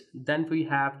exists, then we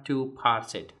have to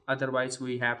parse it. Otherwise,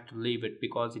 we have to leave it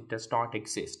because it does not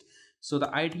exist. So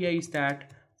the idea is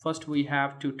that first we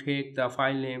have to take the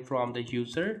file name from the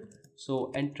user.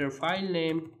 So enter file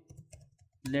name.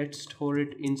 Let's store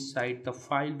it inside the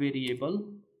file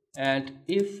variable. And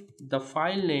if the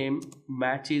file name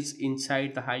matches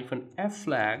inside the -f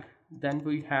flag, then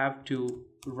we have to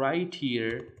write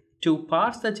here. To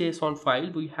parse the JSON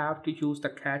file, we have to use the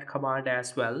cat command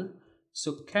as well.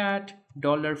 So cat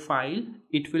 $file,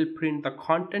 it will print the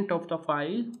content of the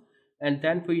file, and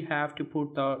then we have to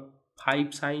put the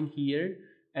pipe sign here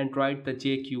and write the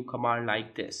JQ command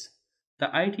like this.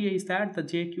 The idea is that the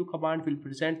JQ command will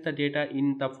present the data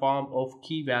in the form of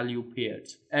key value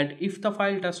pairs. And if the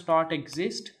file does not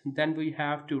exist, then we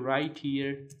have to write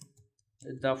here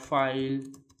the file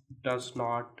does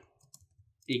not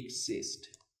exist.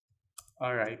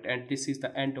 Alright, and this is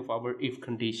the end of our if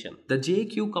condition. The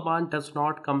JQ command does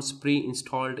not come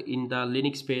pre-installed in the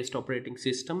Linux-based operating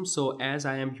system. So as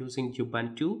I am using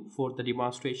Ubuntu for the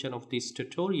demonstration of this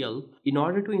tutorial, in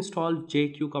order to install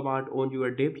JQ command on your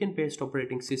Debian-based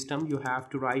operating system, you have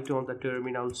to write on the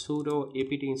terminal sudo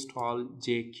apt install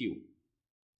JQ.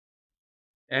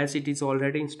 As it is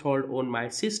already installed on my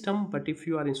system, but if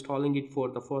you are installing it for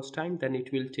the first time, then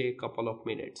it will take a couple of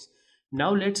minutes.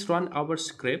 Now let's run our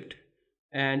script.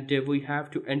 And we have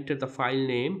to enter the file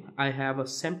name. I have a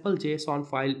sample JSON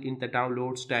file in the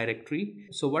downloads directory.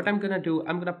 So what I'm gonna do,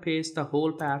 I'm gonna paste the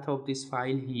whole path of this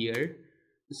file here.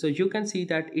 So you can see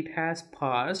that it has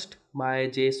parsed my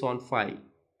JSON file.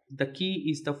 The key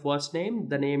is the first name,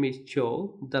 the name is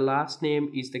Joe, the last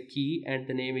name is the key, and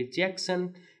the name is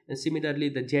Jackson. And similarly,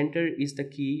 the gender is the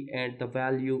key and the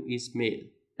value is male.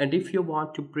 And if you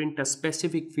want to print a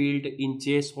specific field in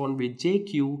JSON with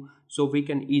JQ, so we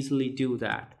can easily do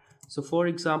that. So for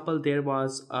example, there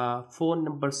was a phone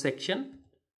number section.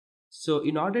 So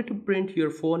in order to print your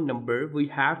phone number, we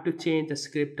have to change the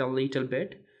script a little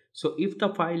bit. So if the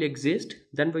file exists,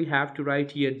 then we have to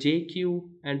write here JQ,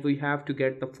 and we have to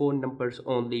get the phone numbers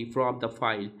only from the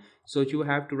file. So you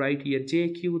have to write here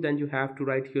JQ, then you have to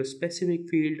write your specific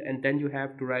field, and then you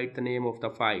have to write the name of the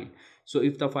file. So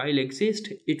if the file exists,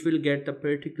 it will get the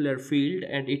particular field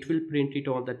and it will print it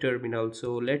on the terminal.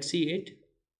 So let's see it.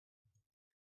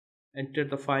 Enter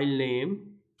the file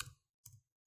name.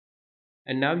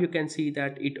 And now you can see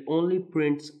that it only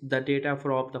prints the data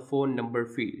from the phone number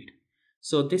field.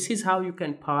 So this is how you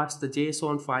can parse the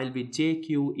JSON file with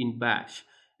JQ in bash.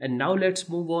 And now let's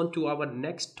move on to our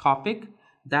next topic.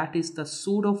 That is the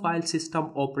pseudo file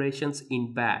system operations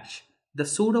in bash. The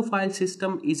pseudo file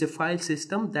system is a file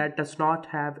system that does not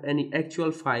have any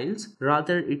actual files.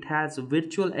 Rather, it has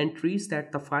virtual entries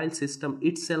that the file system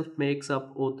itself makes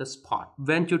up on the spot.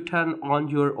 When you turn on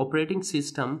your operating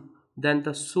system, then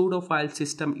the pseudo file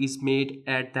system is made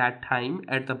at that time,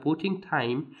 at the booting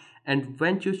time. And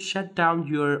when you shut down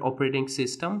your operating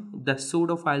system, the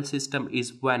pseudo file system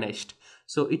is vanished.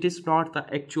 So it is not the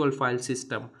actual file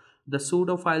system. The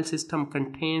pseudo file system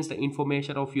contains the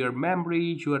information of your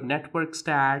memory, your network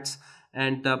stats,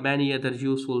 and many other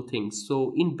useful things.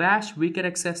 So in bash, we can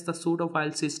access the pseudo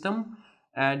file system,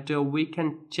 and we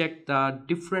can check the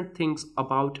different things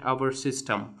about our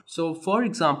system. So for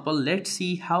example, let's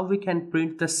see how we can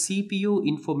print the CPU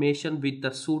information with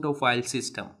the pseudo file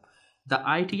system. The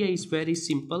idea is very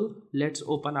simple. Let's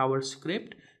open our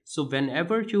script. So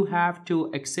whenever you have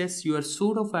to access your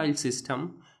pseudo file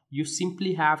system, you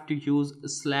simply have to use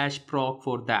 /proc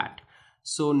for that.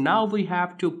 So now we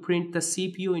have to print the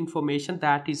CPU information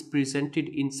that is presented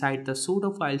inside the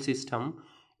pseudo file system.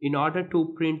 In order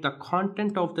to print the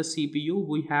content of the CPU,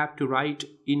 we have to write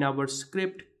in our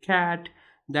script cat,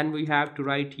 then we have to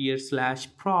write here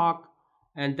 /proc,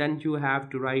 and then you have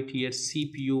to write here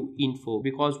CPU info,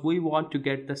 because we want to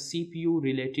get the CPU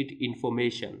related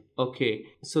information. Okay,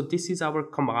 so this is our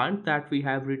command that we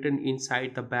have written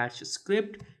inside the bash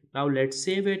script. Now let's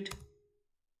save it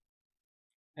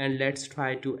and let's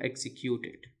try to execute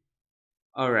it.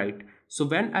 Alright, so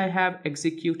when I have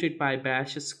executed my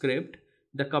bash script,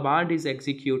 the command is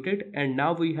executed and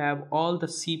now we have all the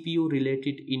CPU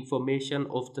related information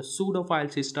of the pseudo file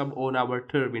system on our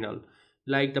terminal.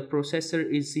 Like the processor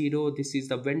is 0, this is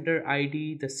the vendor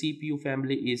ID, the CPU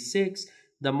family is 6,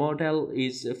 the model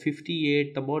is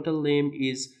 58, the model name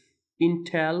is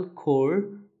Intel Core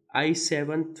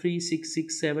i7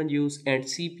 3667 use and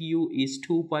CPU is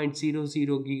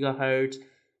 2.00 gigahertz,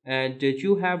 and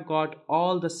you have got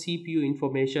all the CPU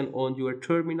information on your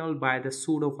terminal by the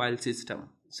pseudo file system.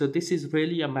 So this is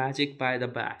really a magic by the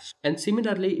bash. And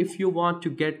similarly, if you want to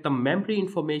get the memory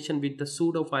information with the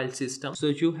pseudo file system, so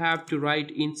you have to write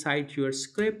inside your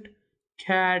script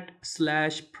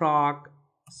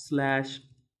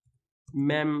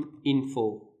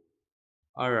cat/proc/meminfo.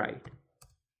 Alright,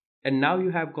 and now you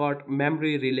have got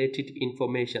memory related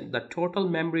information. The total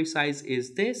memory size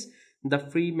is this, the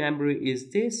free memory is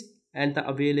this, and the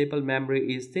available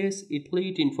memory is this,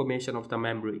 complete information of the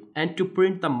memory. And to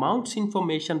print the mounts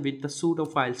information with the pseudo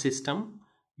file system,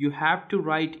 you have to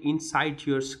write inside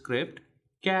your script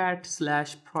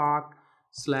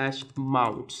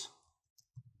cat/proc/mounts.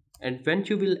 And when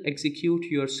you will execute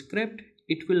your script,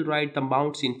 it will write the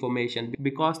mounts information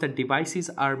because the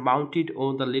devices are mounted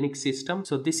on the Linux system.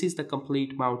 So this is the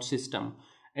complete mount system.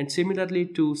 And similarly,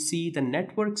 to see the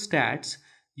network stats,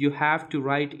 you have to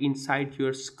write inside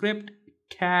your script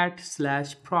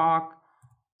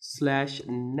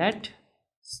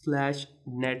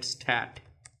cat/proc/net/netstat.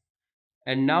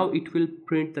 And now it will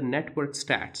print the network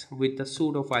stats with the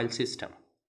pseudo file system.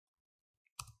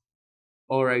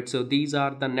 Alright, so these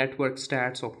are the network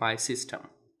stats of my system.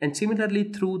 And similarly,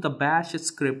 through the bash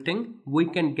scripting, we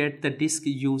can get the disk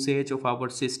usage of our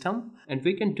system, and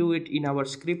we can do it in our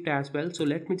script as well. So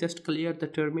let me just clear the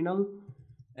terminal,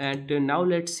 and now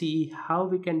let's see how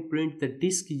we can print the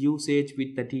disk usage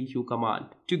with the du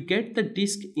command. To get the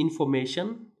disk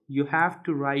information, you have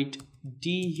to write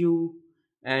du,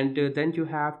 and then you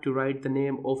have to write the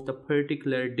name of the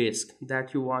particular disk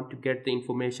that you want to get the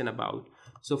information about.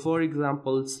 So for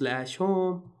example,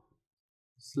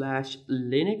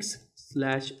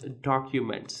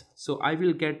 /home/linux/documents. So I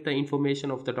will get the information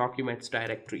of the documents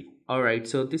directory. Alright,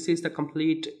 so this is the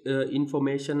complete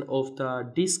information of the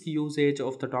disk usage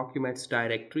of the documents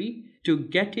directory. To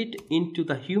get it into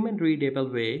the human readable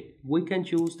way, we can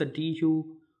use the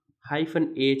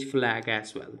du-h flag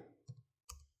as well.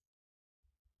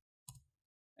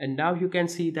 And now you can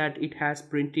see that it has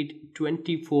printed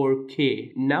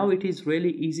 24K. Now it is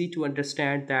really easy to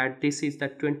understand that this is the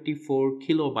 24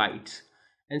 kilobytes.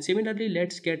 And similarly,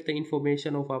 let's get the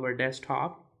information of our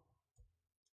desktop.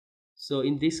 So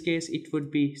in this case, it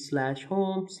would be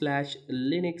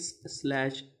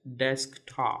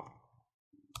 /home/linux/desktop.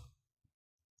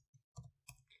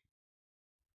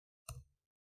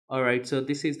 Alright, so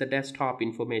this is the desktop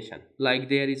information. Like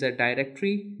there is a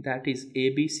directory that is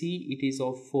ABC, it is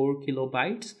of 4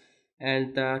 kilobytes,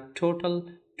 and the total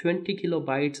 20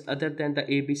 kilobytes other than the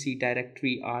ABC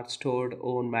directory are stored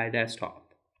on my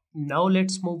desktop. Now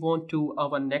let's move on to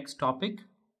our next topic,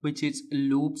 which is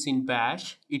loops in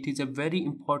bash. It is a very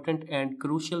important and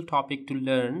crucial topic to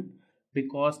learn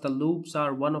because the loops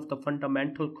are one of the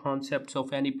fundamental concepts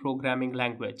of any programming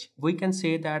language. We can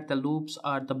say that the loops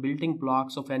are the building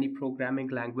blocks of any programming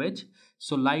language.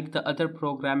 So like the other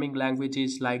programming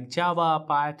languages like Java,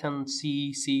 Python,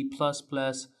 C, C++,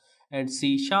 and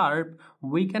C#,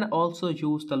 we can also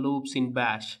use the loops in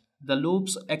bash. The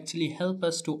loops actually help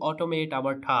us to automate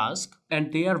our task,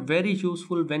 and they are very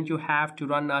useful when you have to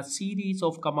run a series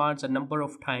of commands a number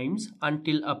of times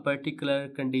until a particular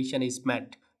condition is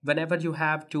met. Whenever you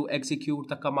have to execute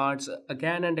the commands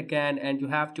again and again and you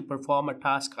have to perform a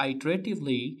task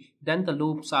iteratively, then the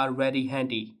loops are very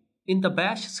handy. In the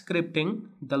bash scripting,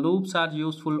 the loops are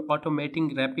useful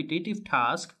automating repetitive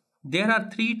tasks. There are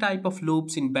 3 types of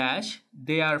loops in bash.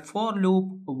 They are for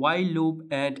loop, while loop,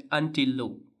 and until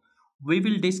loop. We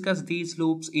will discuss these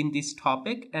loops in this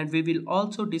topic, and we will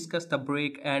also discuss the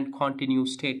break and continue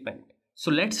statement. So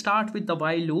let's start with the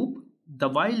while loop. The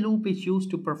while loop is used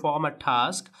to perform a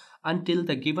task until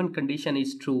the given condition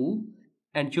is true,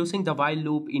 and using the while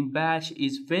loop in bash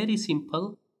is very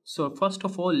simple. So first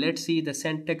of all, let's see the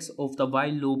syntax of the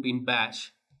while loop in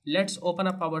bash. Let's open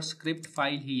up our script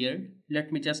file here.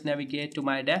 Let me just navigate to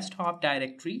my desktop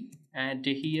directory, and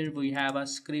here we have a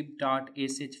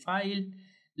script.sh file.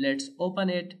 Let's open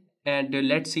it and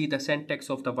let's see the syntax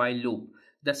of the while loop.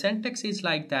 The syntax is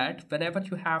like that. Whenever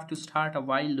you have to start a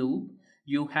while loop,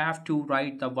 you have to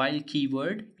write the while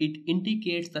keyword. It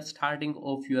indicates the starting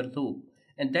of your loop,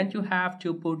 and then you have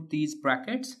to put these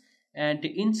brackets, and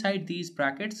inside these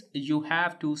brackets you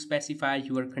have to specify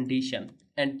your condition,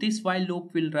 and this while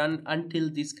loop will run until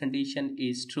this condition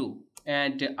is true.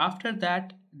 And after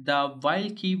that, the while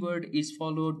keyword is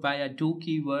followed by a do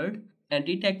keyword, and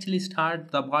it actually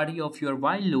starts the body of your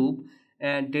while loop.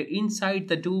 And inside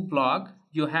the do block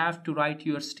you have to write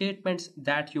your statements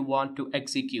that you want to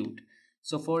execute.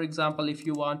 So for example, if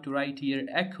you want to write here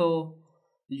echo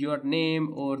your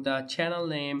name or the channel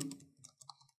name,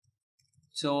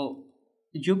 so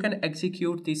you can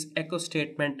execute this echo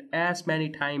statement as many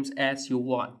times as you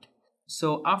want.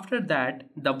 So after that,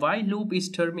 the while loop is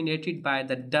terminated by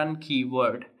the done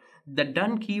keyword. The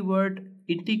done keyword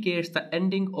indicates the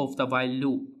ending of the while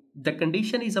loop. The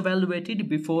condition is evaluated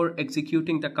before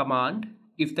executing the command.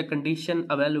 If the condition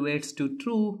evaluates to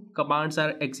true, commands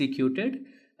are executed.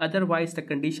 Otherwise, the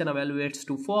condition evaluates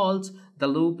to false, the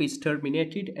loop is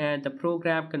terminated, and the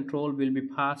program control will be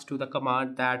passed to the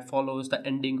command that follows the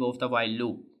ending of the while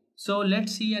loop. So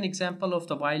let's see an example of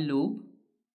the while loop.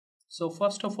 So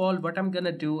first of all, what I'm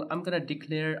gonna do, I'm gonna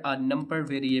declare a number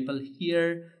variable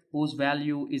here whose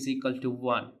value is equal to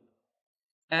 1.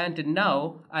 And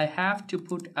now I have to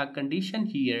put a condition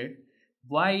here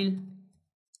while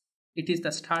it is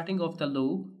the starting of the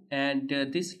loop, and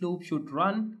this loop should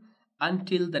run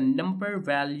until the number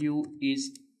value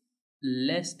is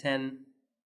less than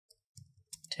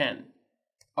 10.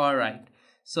 Alright,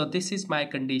 so this is my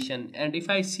condition, and if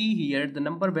I see here the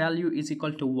number value is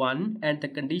equal to 1 and the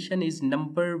condition is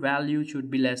number value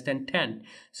should be less than 10,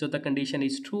 so the condition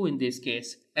is true in this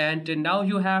case. And now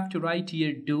you have to write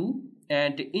here do,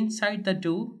 and inside the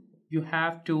do you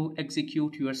have to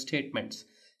execute your statements.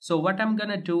 So what I'm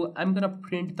gonna do, I'm gonna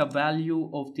print the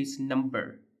value of this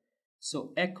number.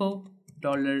 So echo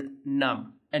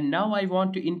 $num, and now I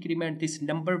want to increment this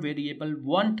number variable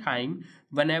one time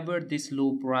whenever this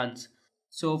loop runs.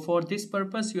 So for this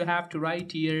purpose you have to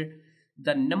write here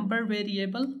the number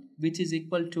variable, which is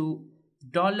equal to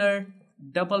dollar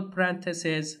double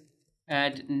parenthesis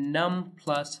and num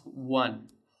plus 1.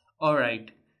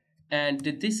 Alright, and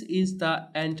this is the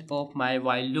end of my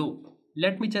while loop.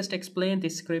 Let me just explain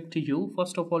this script to you.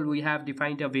 First of all, we have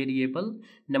defined a variable,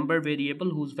 number variable,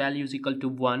 whose value is equal to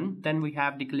 1. Then we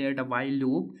have declared a while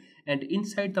loop, and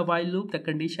inside the while loop the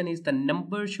condition is the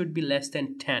number should be less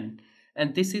than 10,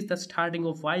 and this is the starting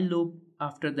of while loop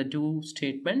after the do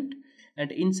statement. And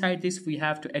inside this we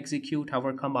have to execute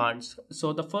our commands.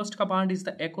 So the first command is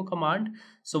the echo command.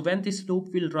 So when this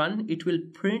loop will run, it will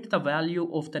print the value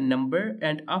of the number,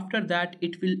 and after that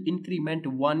it will increment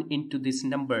 1 into this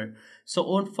number. So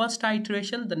on first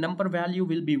iteration the number value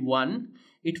will be 1.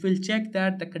 It will check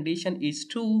that the condition is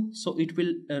true, so it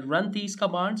will run these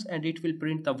commands and it will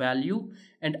print the value,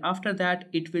 and after that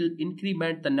it will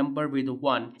increment the number with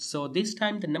 1. So this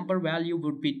time the number value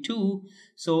would be 2,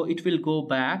 so it will go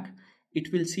back.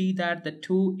 It will see that the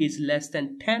 2 is less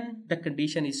than 10, the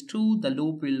condition is true, the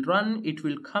loop will run, it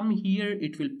will come here,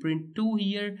 it will print 2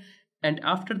 here, and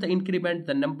after the increment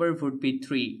the number would be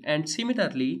 3. And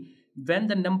similarly, when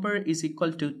the number is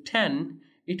equal to 10,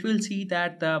 it will see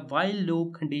that the while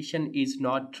loop condition is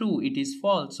not true, it is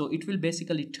false, so it will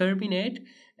basically terminate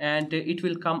and it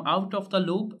will come out of the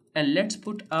loop. And let's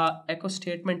put a echo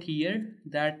statement here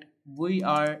that we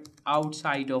are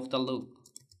outside of the loop.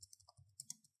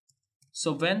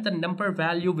 So when the number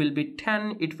value will be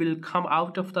 10, it will come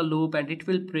out of the loop and it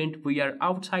will print we are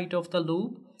outside of the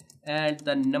loop and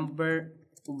the number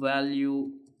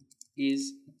value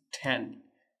is 10.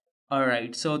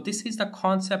 Alright, so this is the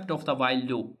concept of the while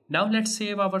loop. Now let's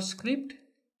save our script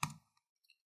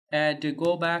and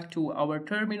go back to our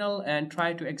terminal and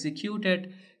try to execute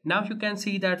it. Now you can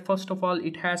see that first of all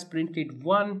it has printed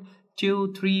 1,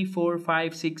 2, 3, 4,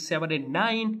 5, 6, 7 and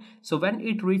 9. So when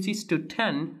it reaches to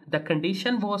 10, the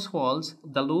condition was false,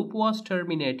 the loop was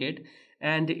terminated,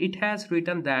 and it has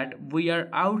written that we are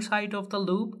outside of the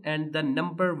loop and the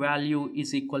number value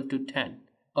is equal to 10.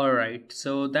 Alright,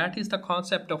 so that is the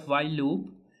concept of while loop.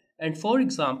 And for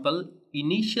example,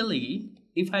 initially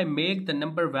if I make the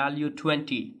number value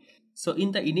 20, so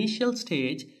in the initial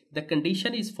stage the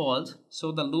condition is false,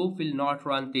 so the loop will not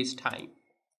run this time.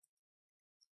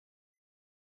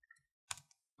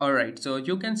 Alright, so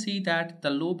you can see that the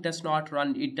loop does not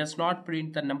run, it does not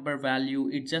print the number value,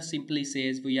 it just simply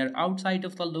says we are outside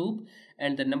of the loop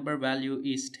and the number value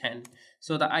is 10.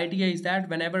 So the idea is that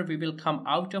whenever we will come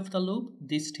out of the loop,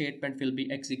 this statement will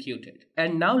be executed.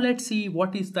 And now let's see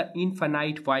what is the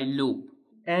infinite while loop.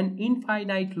 An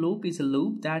infinite loop is a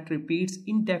loop that repeats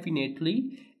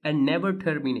indefinitely and never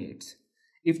terminates.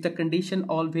 If the condition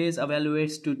always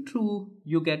evaluates to true,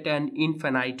 you get an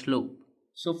infinite loop.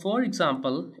 So for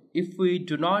example, if we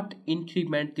do not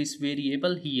increment this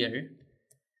variable here,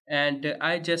 and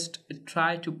I just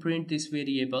try to print this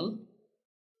variable,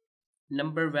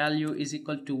 number value is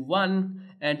equal to 1,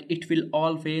 and it will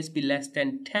always be less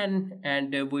than 10,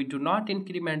 and we do not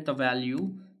increment the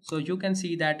value, so you can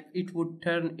see that it would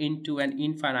turn into an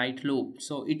infinite loop.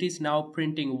 So it is now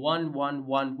printing 1 1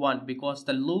 1 1 because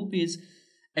the loop is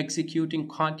executing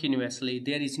continuously.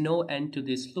 There is no end to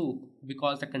this loop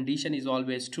because the condition is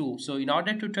always true. So in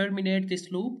order to terminate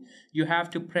this loop, you have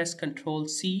to press Ctrl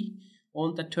C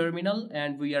on the terminal,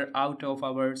 and we are out of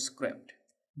our script.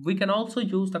 We can also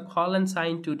use the colon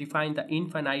sign to define the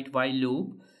infinite while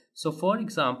loop. So for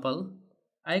example,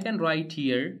 I can write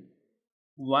here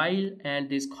while and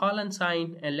this colon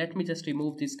sign, and let me just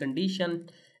remove this condition,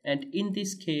 and in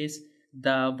this case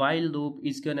the while loop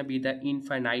is gonna be the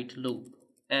infinite loop,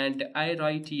 and I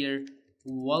write here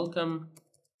welcome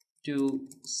to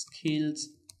Skills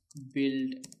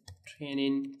Build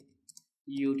Training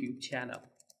YouTube channel.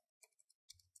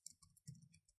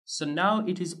 So now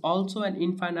it is also an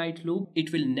infinite loop.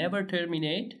 It will never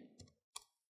terminate.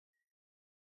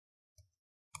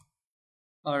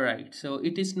 Alright, so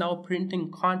it is now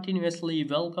printing continuously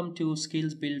welcome to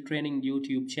Skills Build Training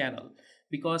YouTube channel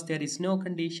because there is no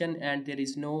condition and there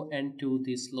is no end to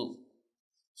this loop.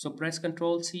 So press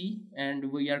Ctrl C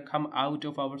and we are come out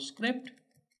of our script.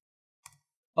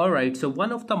 Alright, so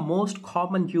one of the most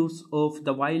common use of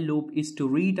the while loop is to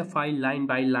read a file line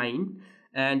by line.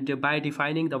 And by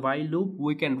defining the while loop,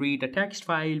 we can read a text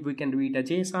file, we can read a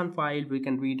JSON file, we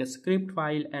can read a script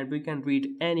file, and we can read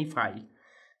any file.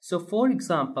 So for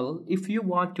example, if you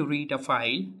want to read a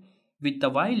file with the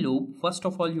while loop, first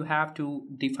of all, you have to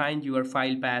define your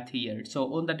file path here.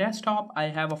 So on the desktop, I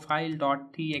have a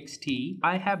file.txt.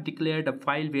 I have declared a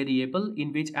file variable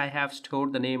in which I have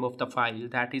stored the name of the file,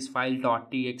 that is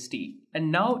file.txt. And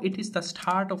now it is the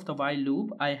start of the while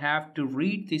loop. I have to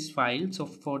read this file. So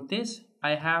for this,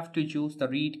 I have to use the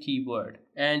read keyword,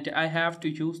 and I have to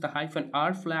use the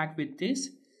 -r flag with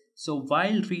this. So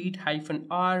while read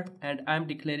 -r, and I'm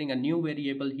declaring a new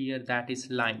variable here, that is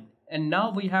line. And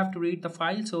now we have to read the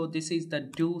file. So this is the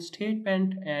do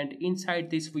statement, and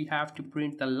inside this we have to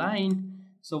print the line.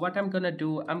 So what I'm gonna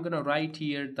do, I'm gonna write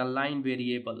here the line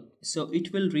variable. So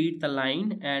it will read the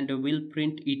line and will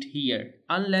print it here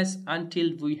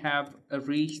until we have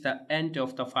reached the end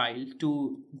of the file. To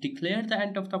declare the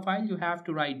end of the file, you have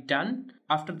to write done.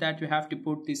 After that, you have to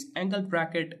put this angle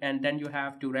bracket, and then you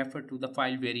have to refer to the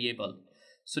file variable.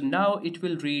 So now it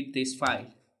will read this file.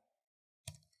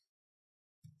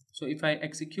 So if I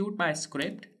execute my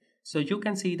script, so you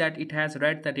can see that it has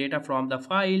read the data from the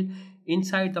file.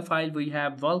 Inside the file, we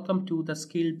have welcome to the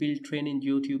Skill Build Training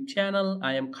YouTube channel.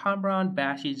 I am Kamran.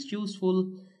 Bash is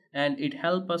useful and it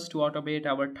helps us to automate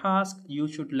our task. You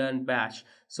should learn Bash.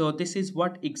 So this is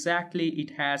what exactly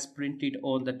it has printed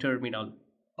on the terminal.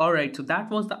 Alright, so that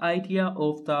was the idea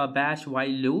of the bash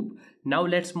while loop. Now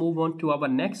let's move on to our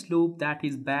next loop, that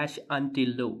is bash until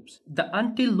loops. The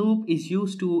until loop is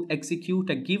used to execute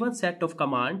a given set of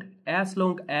commands as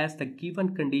long as the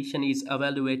given condition is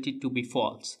evaluated to be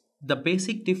false. The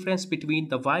basic difference between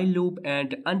the while loop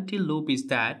and until loop is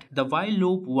that the while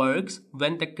loop works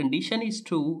when the condition is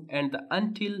true and the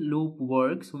until loop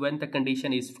works when the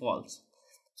condition is false.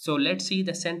 So let's see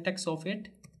the syntax of it.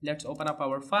 Let's open up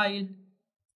our file.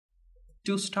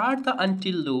 To start the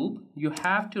until loop, you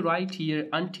have to write here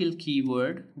until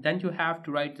keyword, then you have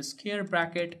to write the square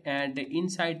bracket, and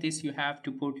inside this you have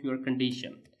to put your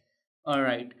condition.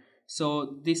 Alright,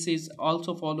 so this is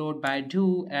also followed by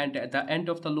do, and the end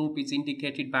of the loop is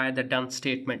indicated by the done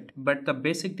statement. But the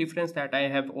basic difference that I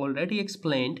have already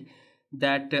explained,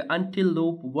 that until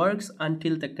loop works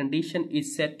until the condition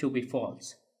is set to be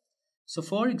false. So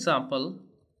for example,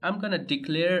 I'm gonna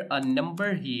declare a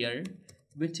number here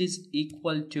which is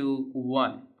equal to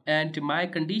 1, and my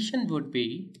condition would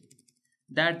be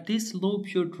that this loop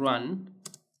should run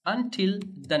until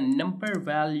the number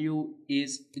value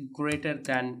is greater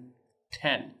than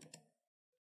 10.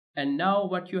 And now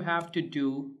what you have to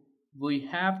do, we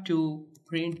have to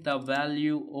print the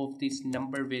value of this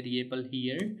number variable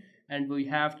here, and we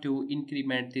have to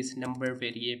increment this number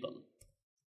variable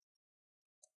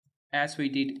as we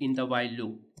did in the while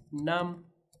loop, num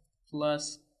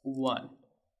plus 1.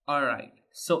 Alright,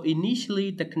 so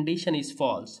initially the condition is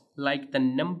false, like the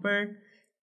number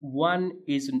 1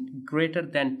 is greater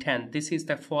than 10. This is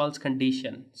the false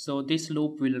condition, so this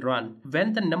loop will run.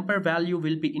 When the number value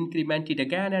will be incremented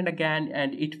again and again,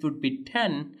 and it would be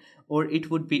 10 or it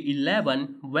would be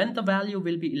 11. When the value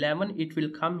will be 11, it will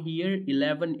come here,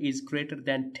 11 is greater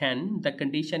than 10. The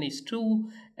condition is true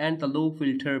and the loop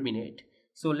will terminate.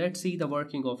 So let's see the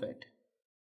working of it.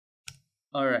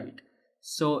 Alright,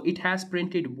 so it has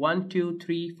printed 1, 2,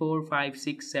 3, 4, 5,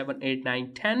 6, 7, 8,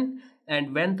 9, 10.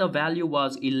 And when the value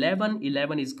was 11,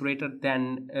 11 is greater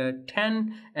than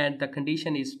 10 and the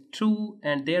condition is true,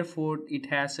 and therefore it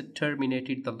has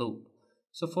terminated the loop.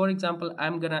 So for example,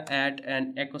 I'm gonna add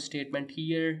an echo statement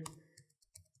here.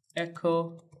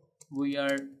 Echo, we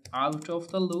are out of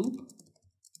the loop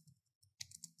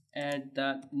and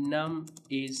the num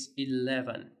is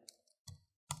 11,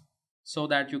 so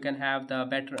that you can have the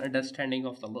better understanding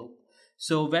of the loop.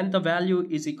 So when the value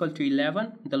is equal to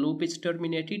 11, the loop is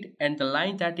terminated and the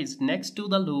line that is next to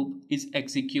the loop is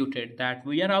executed, that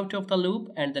we are out of the loop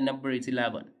and the number is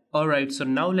 11. Alright, so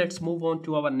now let's move on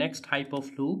to our next type of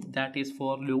loop, that is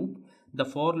for loop. The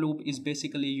for loop is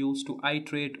basically used to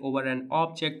iterate over an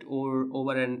object or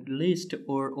over a list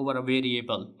or over a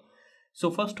variable.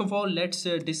 So first of all, let's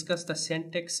discuss the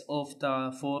syntax of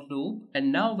the for loop.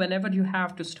 And now whenever you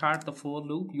have to start the for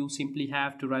loop, you simply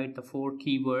have to write the for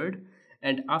keyword.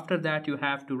 And after that, you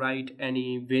have to write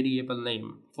any variable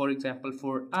name. For example,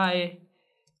 for I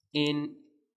in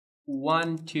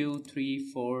 1, 2,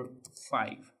 3, 4,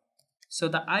 5. So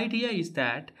the idea is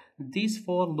that this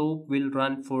for loop will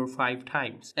run for 5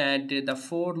 times, and the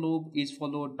for loop is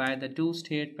followed by the do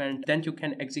statement. Then you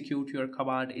can execute your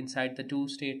command inside the do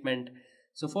statement.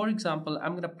 So for example,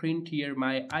 I'm going to print here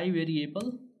my I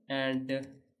variable and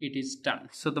it is done.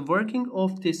 So the working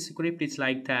of this script is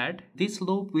like that. This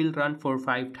loop will run for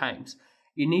 5 times.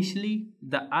 Initially,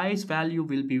 the i's value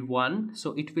will be 1,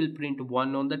 so it will print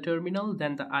 1 on the terminal.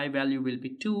 Then the I value will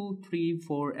be 2, 3,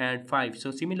 4 and 5.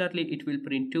 So similarly, it will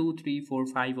print 2, 3, 4,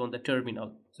 5 on the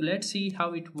terminal. So let's see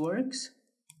how it works.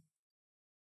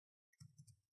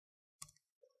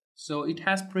 So it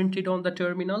has printed on the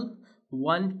terminal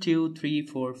 1, 2, 3,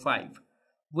 4, 5.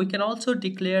 We can also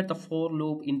declare the for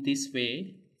loop in this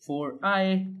way. For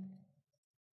I,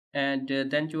 and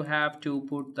then you have to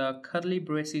put the curly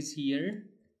braces here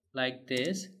like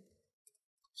this.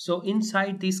 So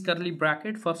inside this curly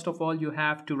bracket, first of all, you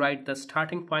have to write the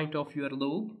starting point of your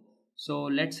loop. So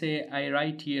let's say I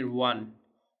write here 1,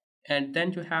 and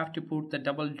then you have to put the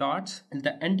double dots, and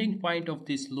the ending point of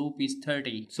this loop is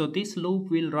 30. So this loop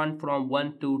will run from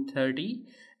 1 to 30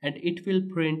 and it will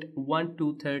print 1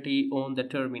 to 30 on the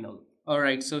terminal.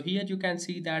 Alright, so here you can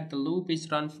see that the loop is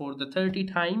run for the 30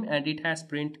 time and it has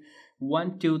print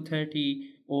 1 to 30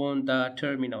 on the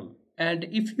terminal. And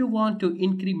if you want to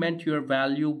increment your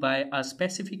value by a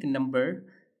specific number,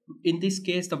 in this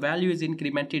case the value is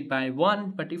incremented by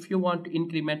 1, but if you want to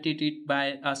increment it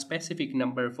by a specific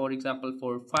number, for example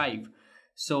for 5,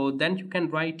 so then you can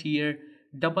write here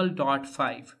double dot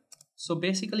 5. So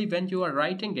basically when you are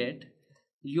writing it,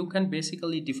 you can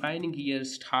basically defining here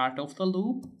start of the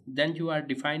loop, then you are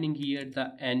defining here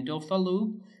the end of the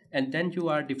loop, and then you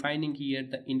are defining here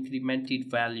the incremented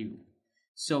value.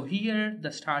 So here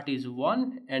the start is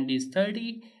 1, end is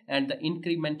 30, and the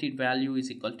incremented value is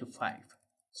equal to 5.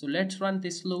 So let's run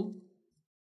this loop.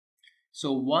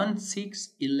 So 1, 6,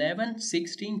 11,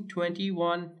 16,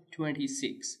 21,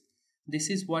 26.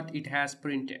 This is what it has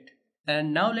printed.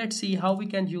 And now let's see how we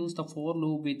can use the for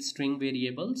loop with string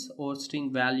variables or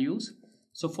string values.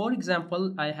 So for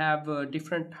example, I have a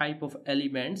different type of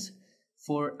elements.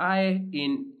 For I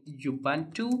in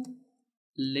Ubuntu,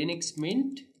 Linux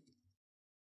Mint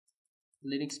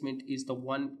is the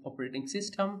one operating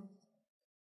system,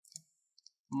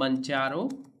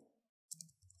 Manjaro,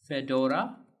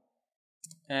 Fedora,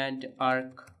 and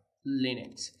Arch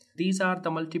Linux. These are the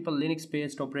multiple Linux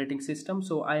based operating systems,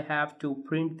 so I have to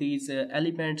print these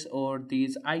elements or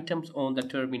these items on the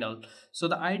terminal. So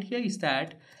the idea is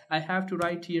that I have to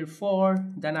write here for,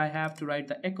 then I have to write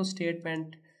the echo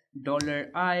statement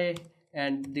 $I,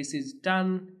 and this is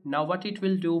done. Now what it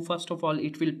will do, first of all,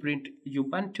 it will print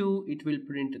Ubuntu,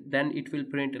 then it will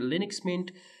print Linux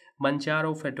Mint,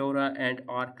 Manjaro, Fedora, and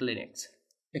Arch Linux.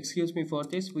 Excuse me for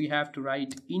this, we have to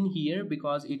write in here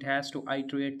because it has to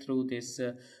iterate through this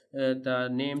the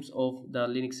names of the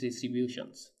Linux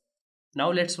distributions.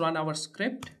 Now let's run our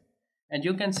script, and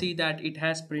you can see that it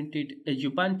has printed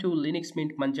Ubuntu, Linux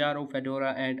Mint, Manjaro,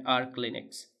 Fedora, and Arch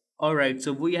Linux. Alright,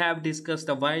 so we have discussed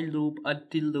the while loop,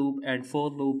 until loop, and for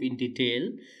loop in detail.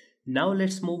 Now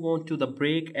let's move on to the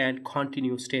break and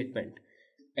continue statement.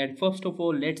 And first of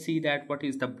all, let's see that what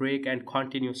is the break and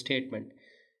continue statement.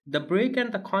 The break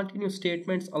and the continue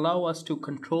statements allow us to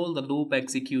control the loop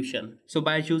execution. So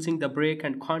by using the break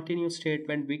and continue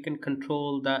statement, we can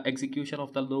control the execution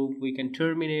of the loop, we can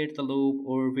terminate the loop,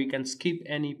 or we can skip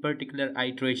any particular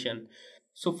iteration.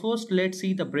 So first, let's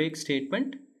see the break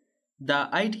statement.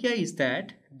 The idea is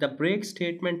that the break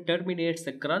statement terminates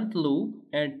the current loop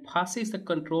and passes the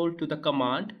control to the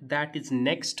command that is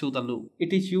next to the loop.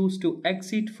 It is used to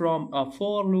exit from a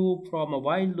for loop, from a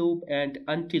while loop, and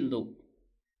until loop.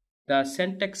 The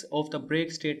syntax of the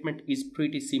break statement is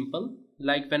pretty simple.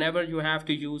 Like whenever you have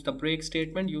to use the break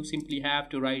statement, you simply have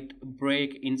to write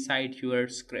break inside your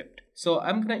script. So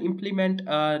I'm going to implement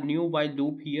a new while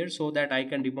loop here so that I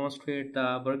can demonstrate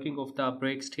the working of the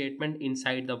break statement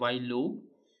inside the while loop.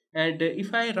 And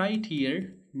if I write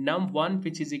here num1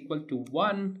 which is equal to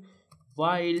 1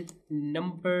 while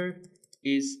number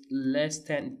is less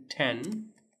than 10,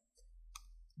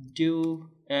 do,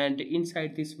 and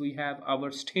inside this we have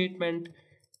our statement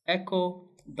echo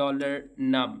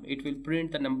 $num. It will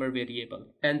print the number variable,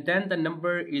 and then the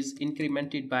number is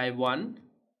incremented by 1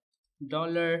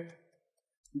 dollar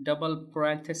double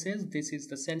parenthesis. This is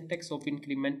the syntax of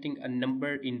incrementing a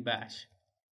number in bash.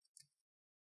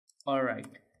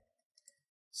 Alright,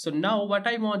 so now what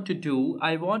I want to do,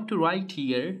 I want to write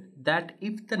here that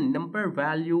if the number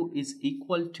value is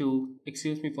equal to,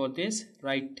 excuse me for this,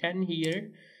 write 10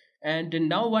 here. And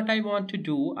now what I want to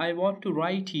do, I want to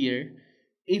write here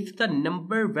if the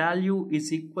number value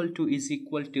is equal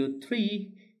to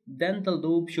 3, then the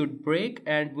loop should break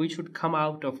and we should come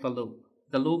out of the loop.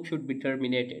 The loop should be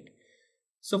terminated.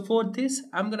 So for this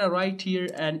I'm gonna write here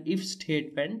an if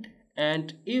statement,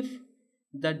 and if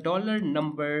the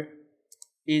 $number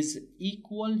is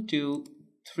equal to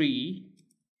 3,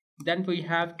 then we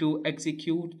have to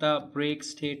execute the break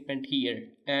statement here,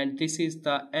 and this is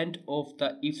the end of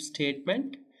the if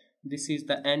statement. This is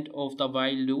the end of the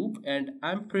while loop, and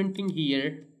I'm printing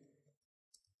here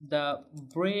the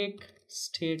break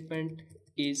statement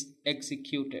is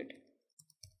executed.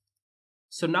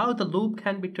 So now the loop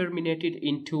can be terminated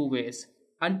in two ways.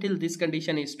 Until this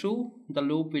condition is true, the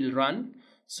loop will run.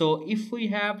 So if we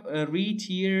have a reach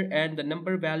here and the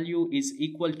number value is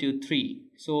equal to 3,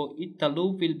 so the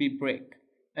loop will be break.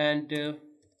 And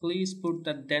please put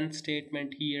the then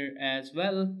statement here as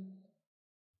well.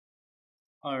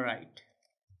 Alright,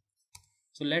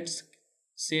 so let's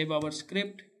save our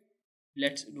script.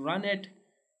 Let's run it.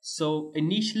 So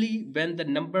initially when the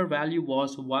number value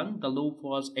was 1, the loop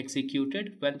was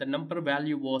executed. When the number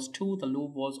value was 2, the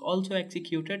loop was also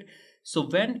executed. So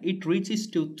when it reaches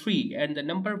to 3 and the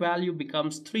number value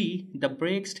becomes 3, the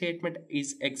break statement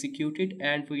is executed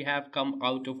and we have come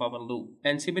out of our loop.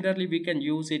 And similarly we can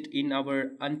use it in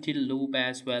our until loop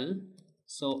as well.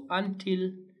 So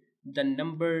until the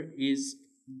number is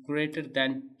greater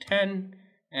than 10,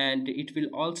 and it will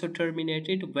also terminate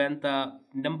it when the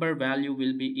number value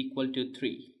will be equal to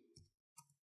 3.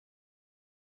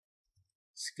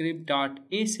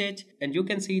 Script.sh, and you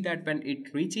can see that when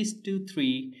it reaches to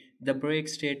 3, the break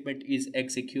statement is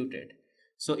executed.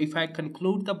 So if I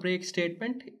conclude the break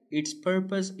statement, its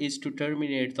purpose is to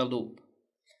terminate the loop.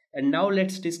 And now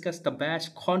let's discuss the bash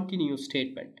continue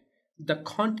statement. The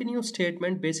continue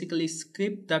statement basically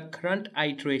scripts the current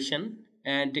iteration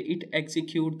and it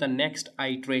executes the next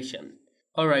iteration.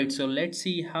 Alright, so let's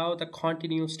see how the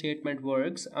continue statement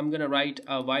works. I'm gonna write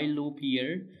a while loop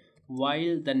here.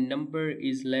 While the number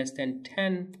is less than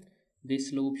 10,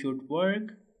 this loop should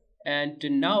work. And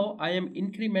now I am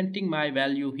incrementing my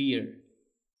value here.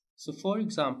 So for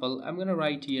example, I'm gonna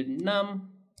write here num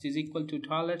is equal to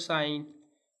 $,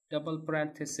 double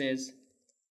parenthesis,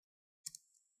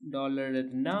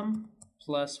 $num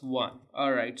plus 1.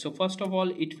 Alright, so first of all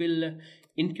it will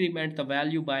increment the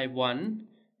value by 1,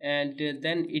 and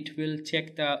then it will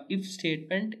check the if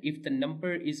statement. If the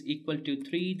number is equal to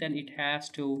 3, then it has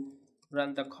to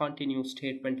run the continue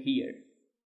statement here,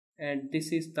 and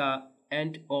this is the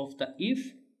end of the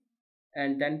if.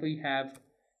 And then we have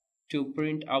to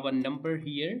print our number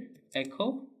here,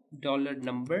 echo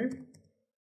 $number,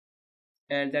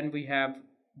 and then we have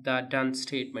the done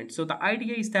statement. So the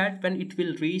idea is that when it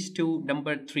will reach to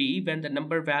number 3, when the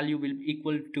number value will be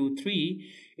equal to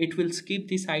 3, it will skip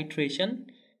this iteration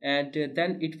and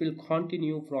then it will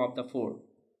continue from the 4.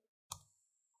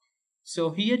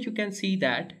 So here you can see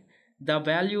that the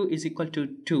value is equal to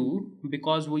 2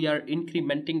 because we are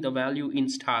incrementing the value in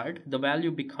start. The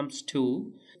value becomes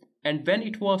 2, and when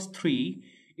it was 3,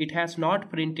 it has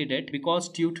not printed it because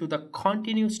due to the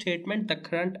continue statement the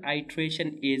current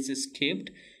iteration is skipped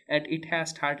and it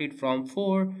has started from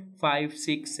 4, 5,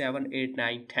 6, 7, 8,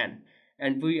 9, 10,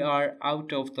 and we are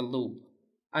out of the loop.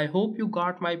 I hope you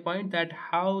got my point that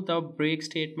how the break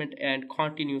statement and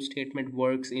continue statement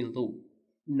works in loop.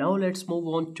 Now let's move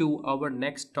on to our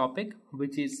next topic,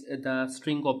 which is the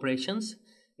string operations.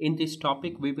 In this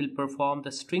topic we will perform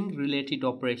the string related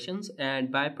operations,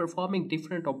 and by performing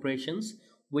different operations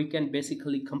we can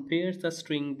basically compare the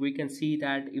string. We can see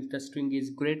that if the string is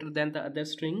greater than the other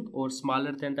string or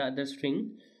smaller than the other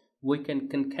string, we can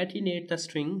concatenate the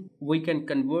string. We can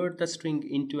convert the string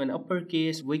into an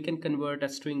uppercase. We can convert a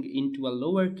string into a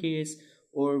lowercase,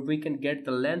 or we can get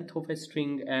the length of a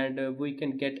string, and we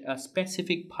can get a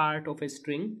specific part of a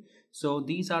string. So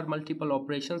these are multiple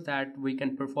operations that we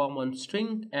can perform on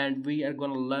string, and we are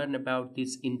going to learn about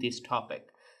this in this topic.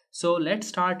 So let's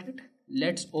start it.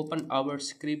 Let's open our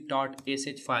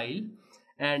script.sh file,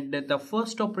 and the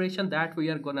first operation that we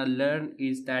are gonna learn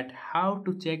is that how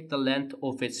to check the length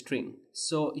of a string.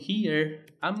 So here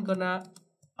I'm gonna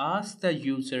ask the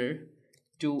user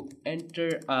to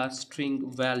enter a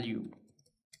string value,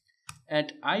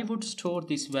 and I would store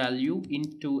this value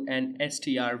into an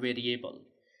str variable.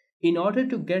 In order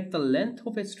to get the length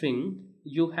of a string,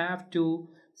 you have to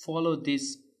follow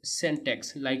this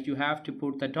syntax, like you have to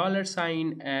put the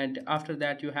 $sign, and after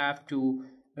that you have to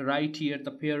write here the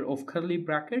pair of curly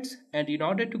brackets, and in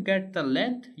order to get the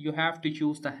length you have to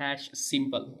use the hash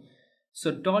symbol.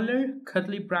 So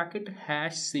 $curly bracket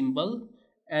hash symbol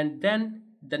and then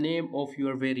the name of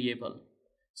your variable.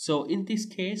 So in this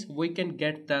case we can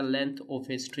get the length of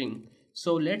a string.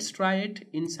 So let's try it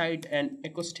inside an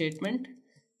echo statement.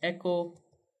 Echo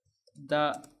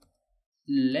the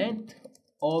length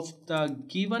of the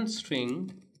given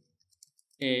string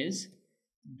is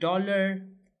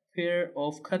 $pair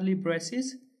of curly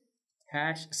braces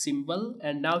hash symbol,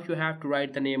 and now you have to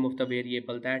write the name of the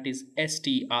variable, that is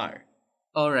str.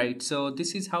 Alright, so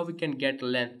this is how we can get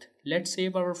length. Let's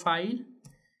save our file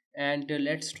and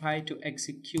let's try to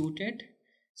execute it.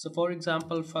 So for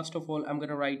example, first of all I'm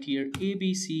gonna write here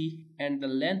ABC, and the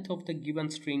length of the given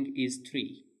string is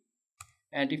 3.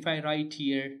 And if I write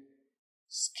here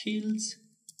skills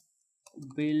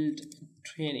build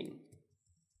training,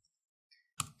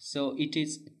 so it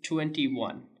is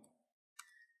 21.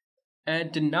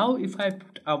 And now if I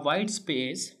put a white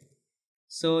space,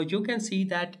 so you can see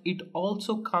that it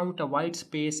also count a white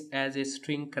space as a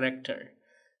string character.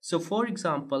 So for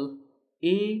example,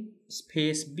 A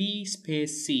space B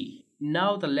space C,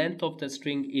 now the length of the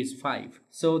string is 5.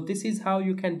 So this is how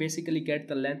you can basically get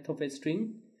the length of a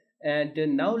string. And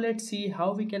now let's see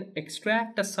how we can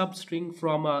extract a substring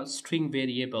from a string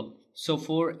variable. So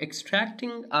for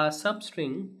extracting a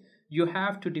substring, you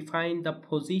have to define the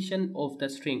position of the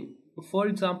string. For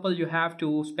example, you have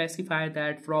to specify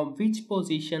that from which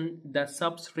position the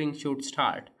substring should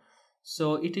start.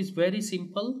 So it is very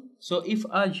simple. So if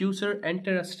a user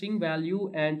enter a string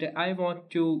value and I want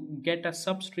to get a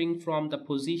substring from the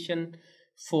position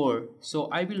 4, so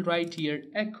I will write here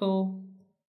echo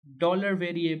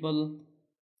 $variable,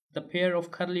 the pair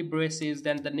of curly braces,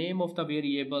 then the name of the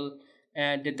variable,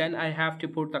 and then I have to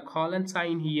put the colon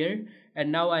sign here,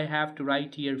 and now I have to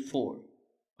write here 4.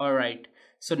 Alright,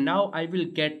 so now I will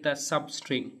get the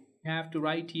substring. I have to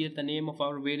write here the name of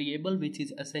our variable, which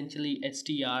is essentially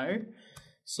str.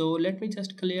 So let me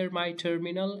just clear my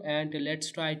terminal and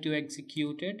let's try to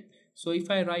execute it. So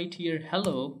if I write here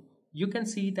hello, you can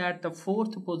see that the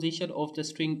 4th position of the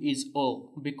string is O,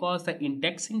 because the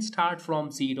indexing start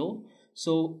from 0.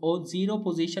 So on 0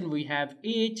 position we have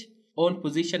H, on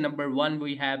position number 1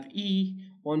 we have E,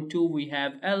 on 2 we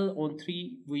have L, on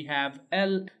 3 we have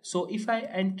L. So if I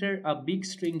enter a big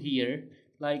string here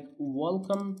like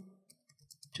welcome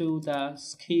to the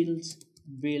skills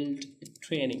build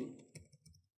training.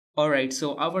 Alright,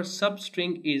 so our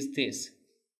substring is this.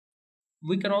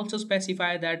 We can also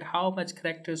specify that how much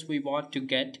characters we want to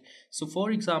get. So for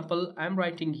example, I'm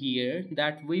writing here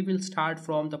that we will start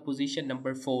from the position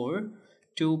number 4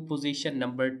 to position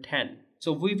number 10.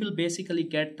 So we will basically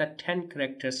get the 10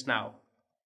 characters now.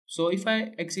 So if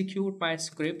I execute my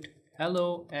script,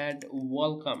 hello and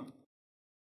welcome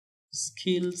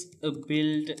skills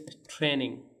build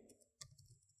training.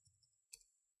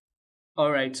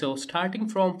 Alright, so starting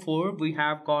from 4 we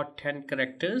have got 10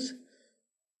 characters.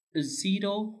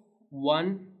 0,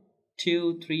 1,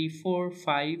 2, 3, 4,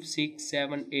 5, 6,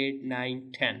 7, 8,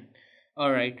 9, 10.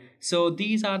 Alright, so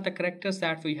these are the characters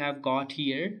that we have got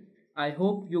here. I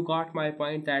hope you got my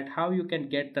point that how you can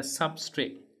get the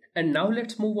substring. And now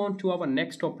let's move on to our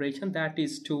next operation, that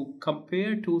is to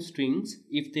compare two strings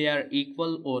if they are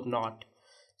equal or not.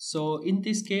 So in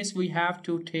this case we have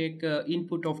to take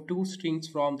input of two strings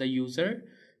from the user.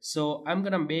 So I'm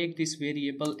gonna make this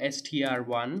variable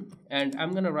str1 and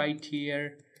I'm gonna write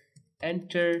here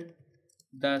enter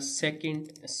the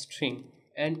second string,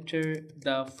 enter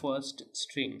the first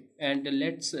string, and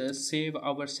let's save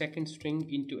our second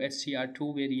string into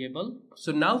str2 variable.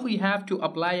 So now we have to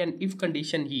apply an if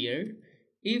condition here.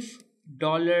 If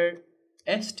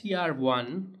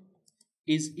 $str1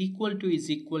 is equal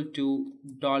to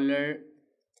dollar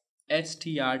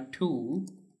 $str2,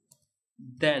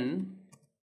 then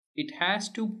it has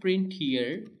to print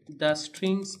here the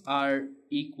strings are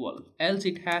equal, else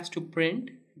it has to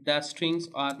print the strings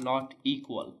are not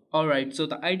equal. Alright, so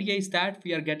the idea is that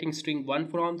we are getting string 1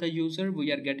 from the user,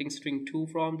 we are getting string 2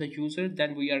 from the user,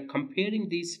 then we are comparing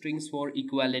these strings for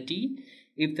equality.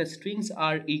 If the strings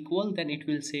are equal, then it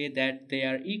will say that they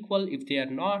are equal. If they are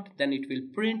not, then it will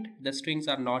print the strings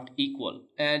are not equal.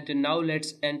 And now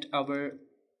let's end our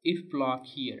if block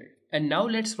here. And now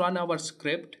let's run our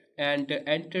script and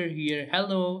enter here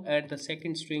hello, and the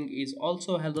second string is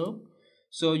also hello.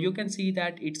 So you can see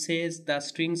that it says the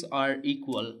strings are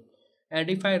equal. And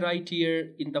if I write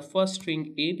here in the first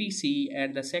string ABC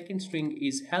and the second string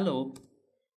is hello,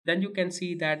 then you can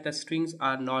see that the strings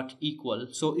are not equal.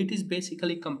 So it is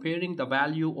basically comparing the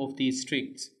value of these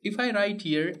strings. If I write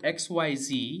here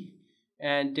XYZ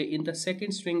and in the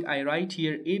second string I write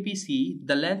here ABC,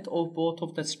 the length of both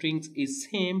of the strings is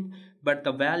same, but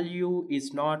the value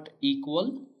is not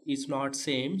equal, is not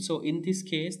same. So in this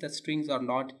case the strings are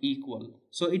not equal.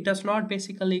 So it does not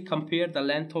basically compare the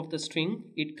length of the string,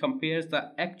 it compares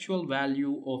the actual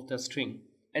value of the string.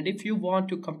 And if you want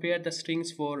to compare the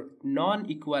strings for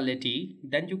non-equality,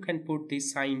 then you can put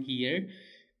this sign here.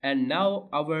 And now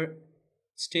our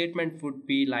statement would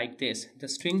be like this: the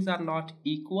strings are not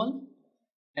equal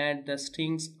and the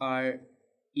strings are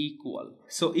equal.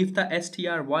 So if the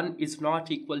str1 is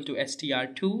not equal to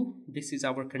str2, this is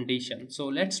our condition. So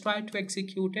let's try to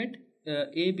execute it.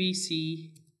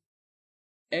 ABC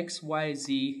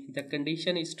XYZ, the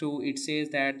condition is true. It says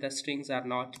that the strings are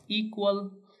not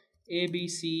equal.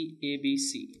 ABC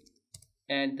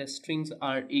and the strings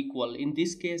are equal. In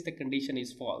this case the condition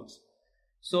is false.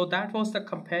 So that was the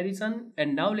comparison,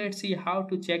 and now let's see how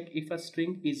to check if a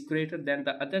string is greater than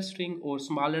the other string or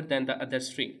smaller than the other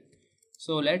string.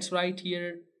 So let's write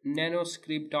here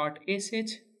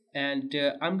nanoscript.sh, and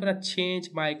I'm gonna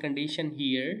change my condition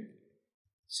here.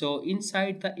 So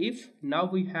inside the if, now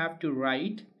we have to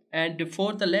write, and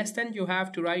for the less than you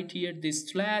have to write here this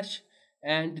slash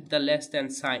and the less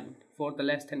than sign for the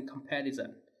less than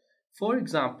comparison. For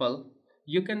example,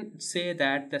 you can say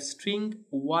that the string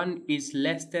 1 is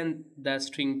less than the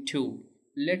string 2.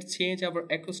 Let's change our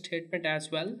echo statement as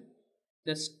well.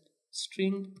 The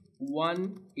string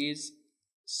 1 is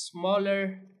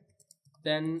smaller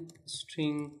than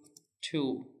string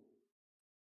 2,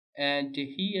 and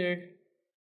here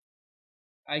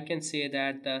I can say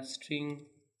that the string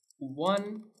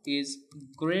 1 is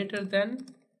greater than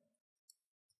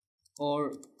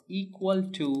or equal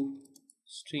to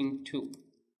string 2.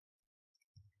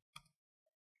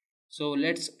 So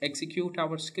let's execute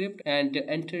our script and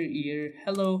enter here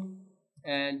hello,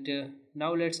 and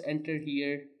now let's enter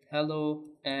here hello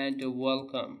and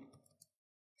welcome.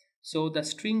 So the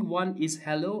string 1 is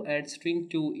hello and string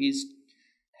 2 is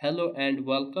hello and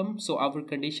welcome. So our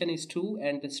condition is true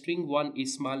and the string 1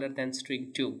 is smaller than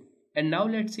string 2. And now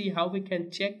let's see how we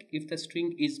can check if the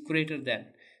string is greater than.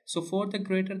 So for the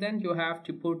greater than, you have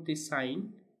to put this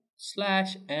sign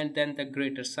slash and then the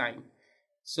greater sign.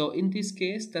 So in this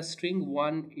case the string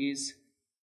 1 is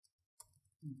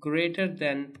greater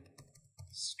than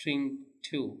string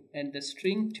 2 and the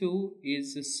string 2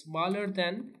 is smaller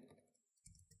than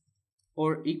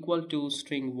or equal to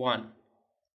string 1.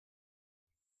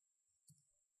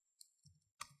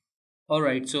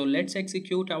 Alright, so let's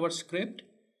execute our script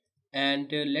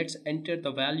and let's enter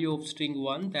the value of string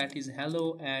 1, that is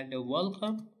hello and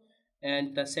welcome,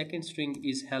 and the second string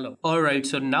is hello. Alright,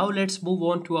 so now let's move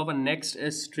on to our next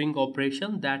string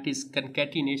operation, that is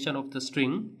concatenation of the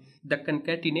string. The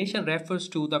concatenation refers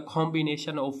to the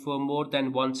combination of more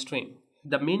than one string.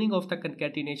 The meaning of the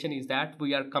concatenation is that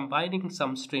we are combining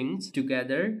some strings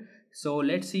together. So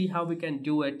let's see how we can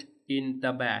do it in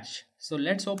the bash. So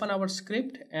let's open our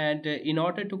script, and in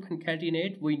order to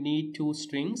concatenate we need two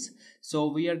strings.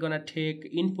 So we are gonna take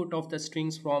input of the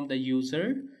strings from the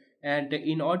user, and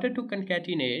in order to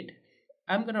concatenate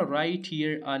I'm gonna write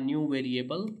here a new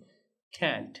variable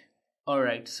cant.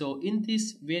 Alright, so in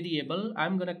this variable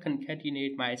I'm gonna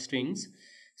concatenate my strings.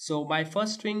 So my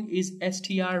first string is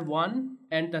str1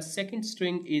 and the second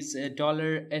string is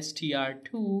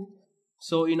 $str2.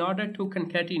 So in order to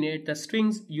concatenate the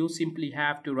strings, you simply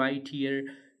have to write here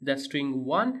the string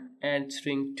 1 and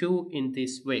string 2 in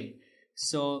this way.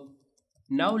 So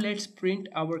now let's print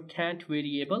our cant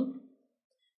variable,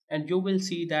 and you will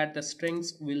see that the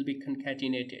strings will be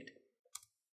concatenated.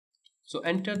 So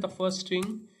enter the first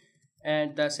string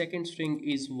and the second string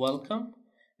is welcome,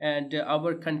 and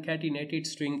our concatenated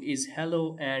string is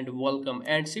hello and welcome.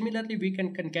 And similarly we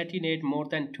can concatenate more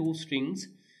than two strings.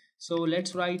 So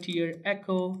let's write here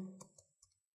echo,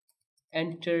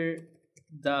 enter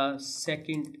the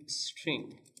second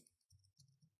string,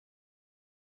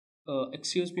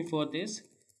 excuse me for this,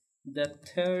 the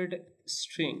third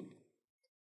string,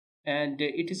 and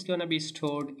it is gonna be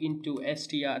stored into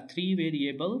str3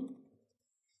 variable,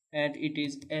 and it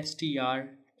is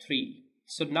str3.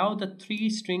 So now the three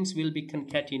strings will be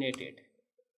concatenated.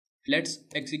 Let's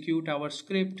execute our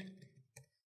script.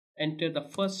 Enter the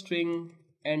first string,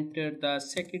 enter the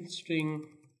second string,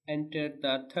 enter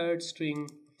the third string,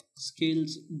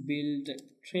 skills build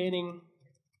training,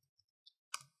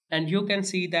 and you can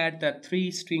see that the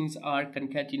three strings are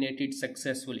concatenated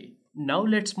successfully. Now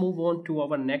let's move on to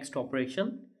our next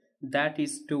operation, that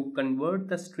is to convert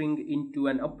the string into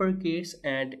an uppercase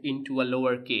and into a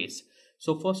lowercase.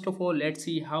 So first of all, let's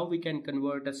see how we can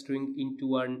convert a string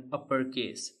into an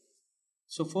uppercase.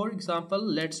 So for example,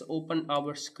 let's open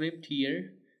our script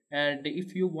here, and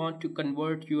if you want to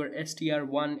convert your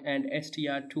str1 and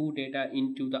str2 data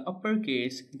into the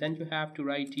uppercase, then you have to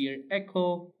write here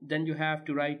echo, then you have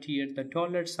to write here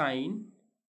the $sign,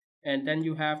 and then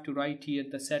you have to write here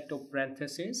the set of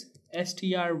parentheses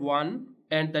str1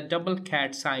 and the double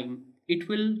cat sign. It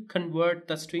will convert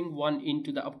the string 1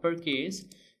 into the uppercase,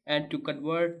 and to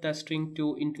convert the string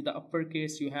 2 into the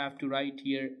uppercase you have to write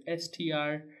here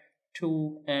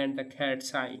str2 and the cat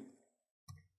sign.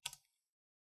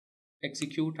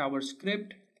 Execute our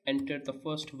script, enter the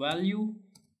first value,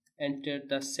 enter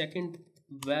the second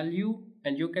value,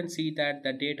 and you can see that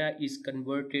the data is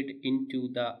converted into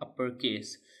the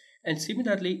uppercase. And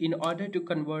similarly, in order to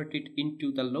convert it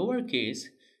into the lowercase,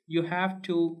 you have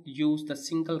to use the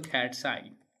single cat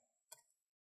sign.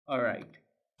 Alright,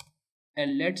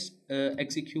 and let's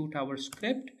execute our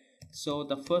script. So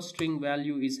the first string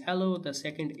value is hello, the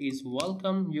second is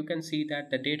welcome. You can see that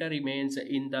the data remains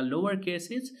in the lower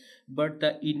cases, but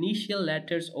the initial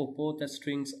letters of both the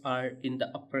strings are in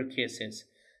the upper cases.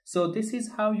 So this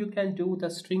is how you can do the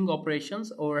string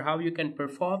operations, or how you can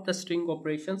perform the string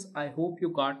operations. I hope you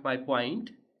got my point.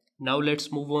 Now let's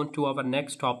move on to our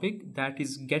next topic, that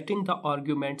is getting the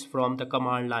arguments from the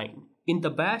command line. In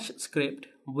the bash script,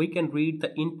 we can read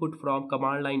the input from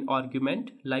command line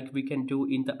argument like we can do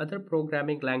in the other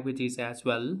programming languages as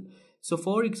well. So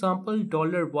for example,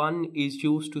 $1 is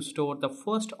used to store the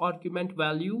first argument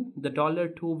value, the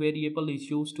 $2 variable is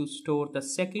used to store the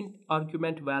second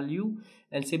argument value,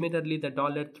 and similarly the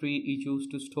 $3 is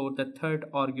used to store the third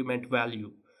argument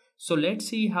value. So let's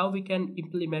see how we can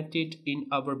implement it in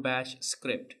our bash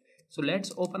script. So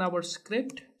let's open our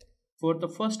script. For the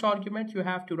first argument you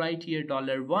have to write here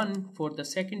 $1, for the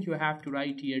second you have to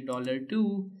write here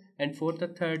 $2, and for the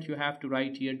third you have to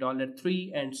write here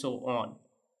 $3, and so on.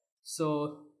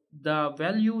 So the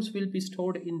values will be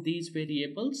stored in these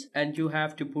variables, and you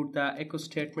have to put the echo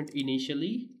statement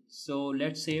initially. So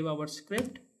let's save our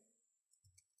script,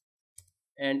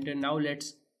 and now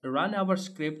let's run our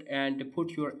script and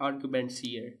put your arguments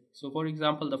here. So for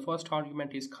example, the first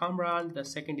argument is Kamran, the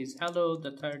second is hello,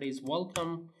 the third is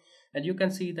welcome, and you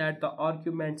can see that the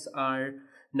arguments are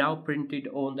now printed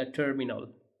on the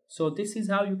terminal. So this is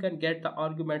how you can get the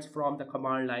arguments from the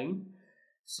command line.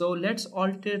 So let's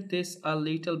alter this a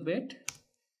little bit,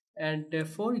 and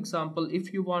for example,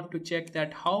 if you want to check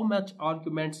that how much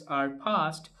arguments are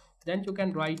passed, then you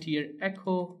can write here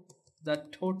echo the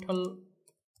total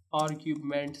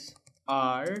arguments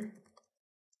are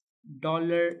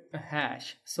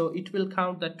 $hash. So it will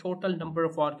count the total number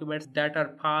of arguments that are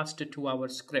passed to our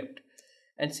script.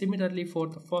 And similarly for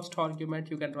the first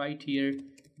argument you can write here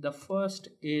the first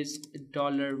is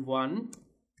 $1,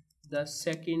 the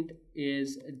second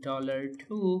is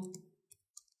 $2,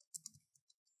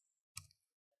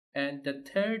 and the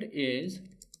third is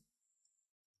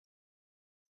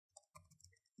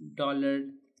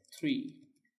 $3.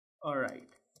 Alright,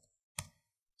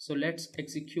 so let's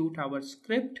execute our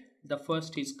script. The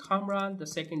first is Kamran, the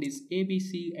second is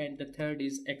ABC, and the third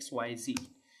is XYZ.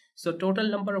 So total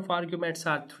number of arguments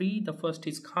are 3. The first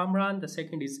is Kamran, the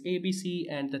second is ABC,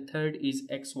 and the third is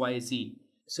XYZ.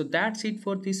 So that's it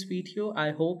for this video.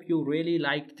 I hope you really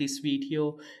liked this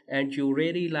video and you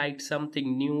really liked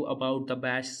something new about the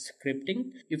bash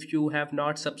scripting. If you have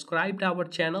not subscribed our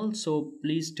channel, so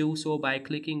please do so by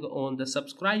clicking on the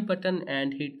subscribe button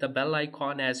and hit the bell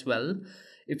icon as well.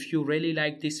 If you really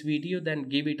like this video, then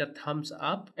give it a thumbs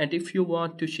up, and if you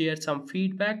want to share some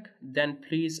feedback, then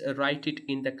please write it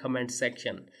in the comment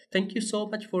section. Thank you so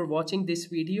much for watching this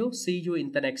video. See you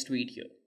in the next video.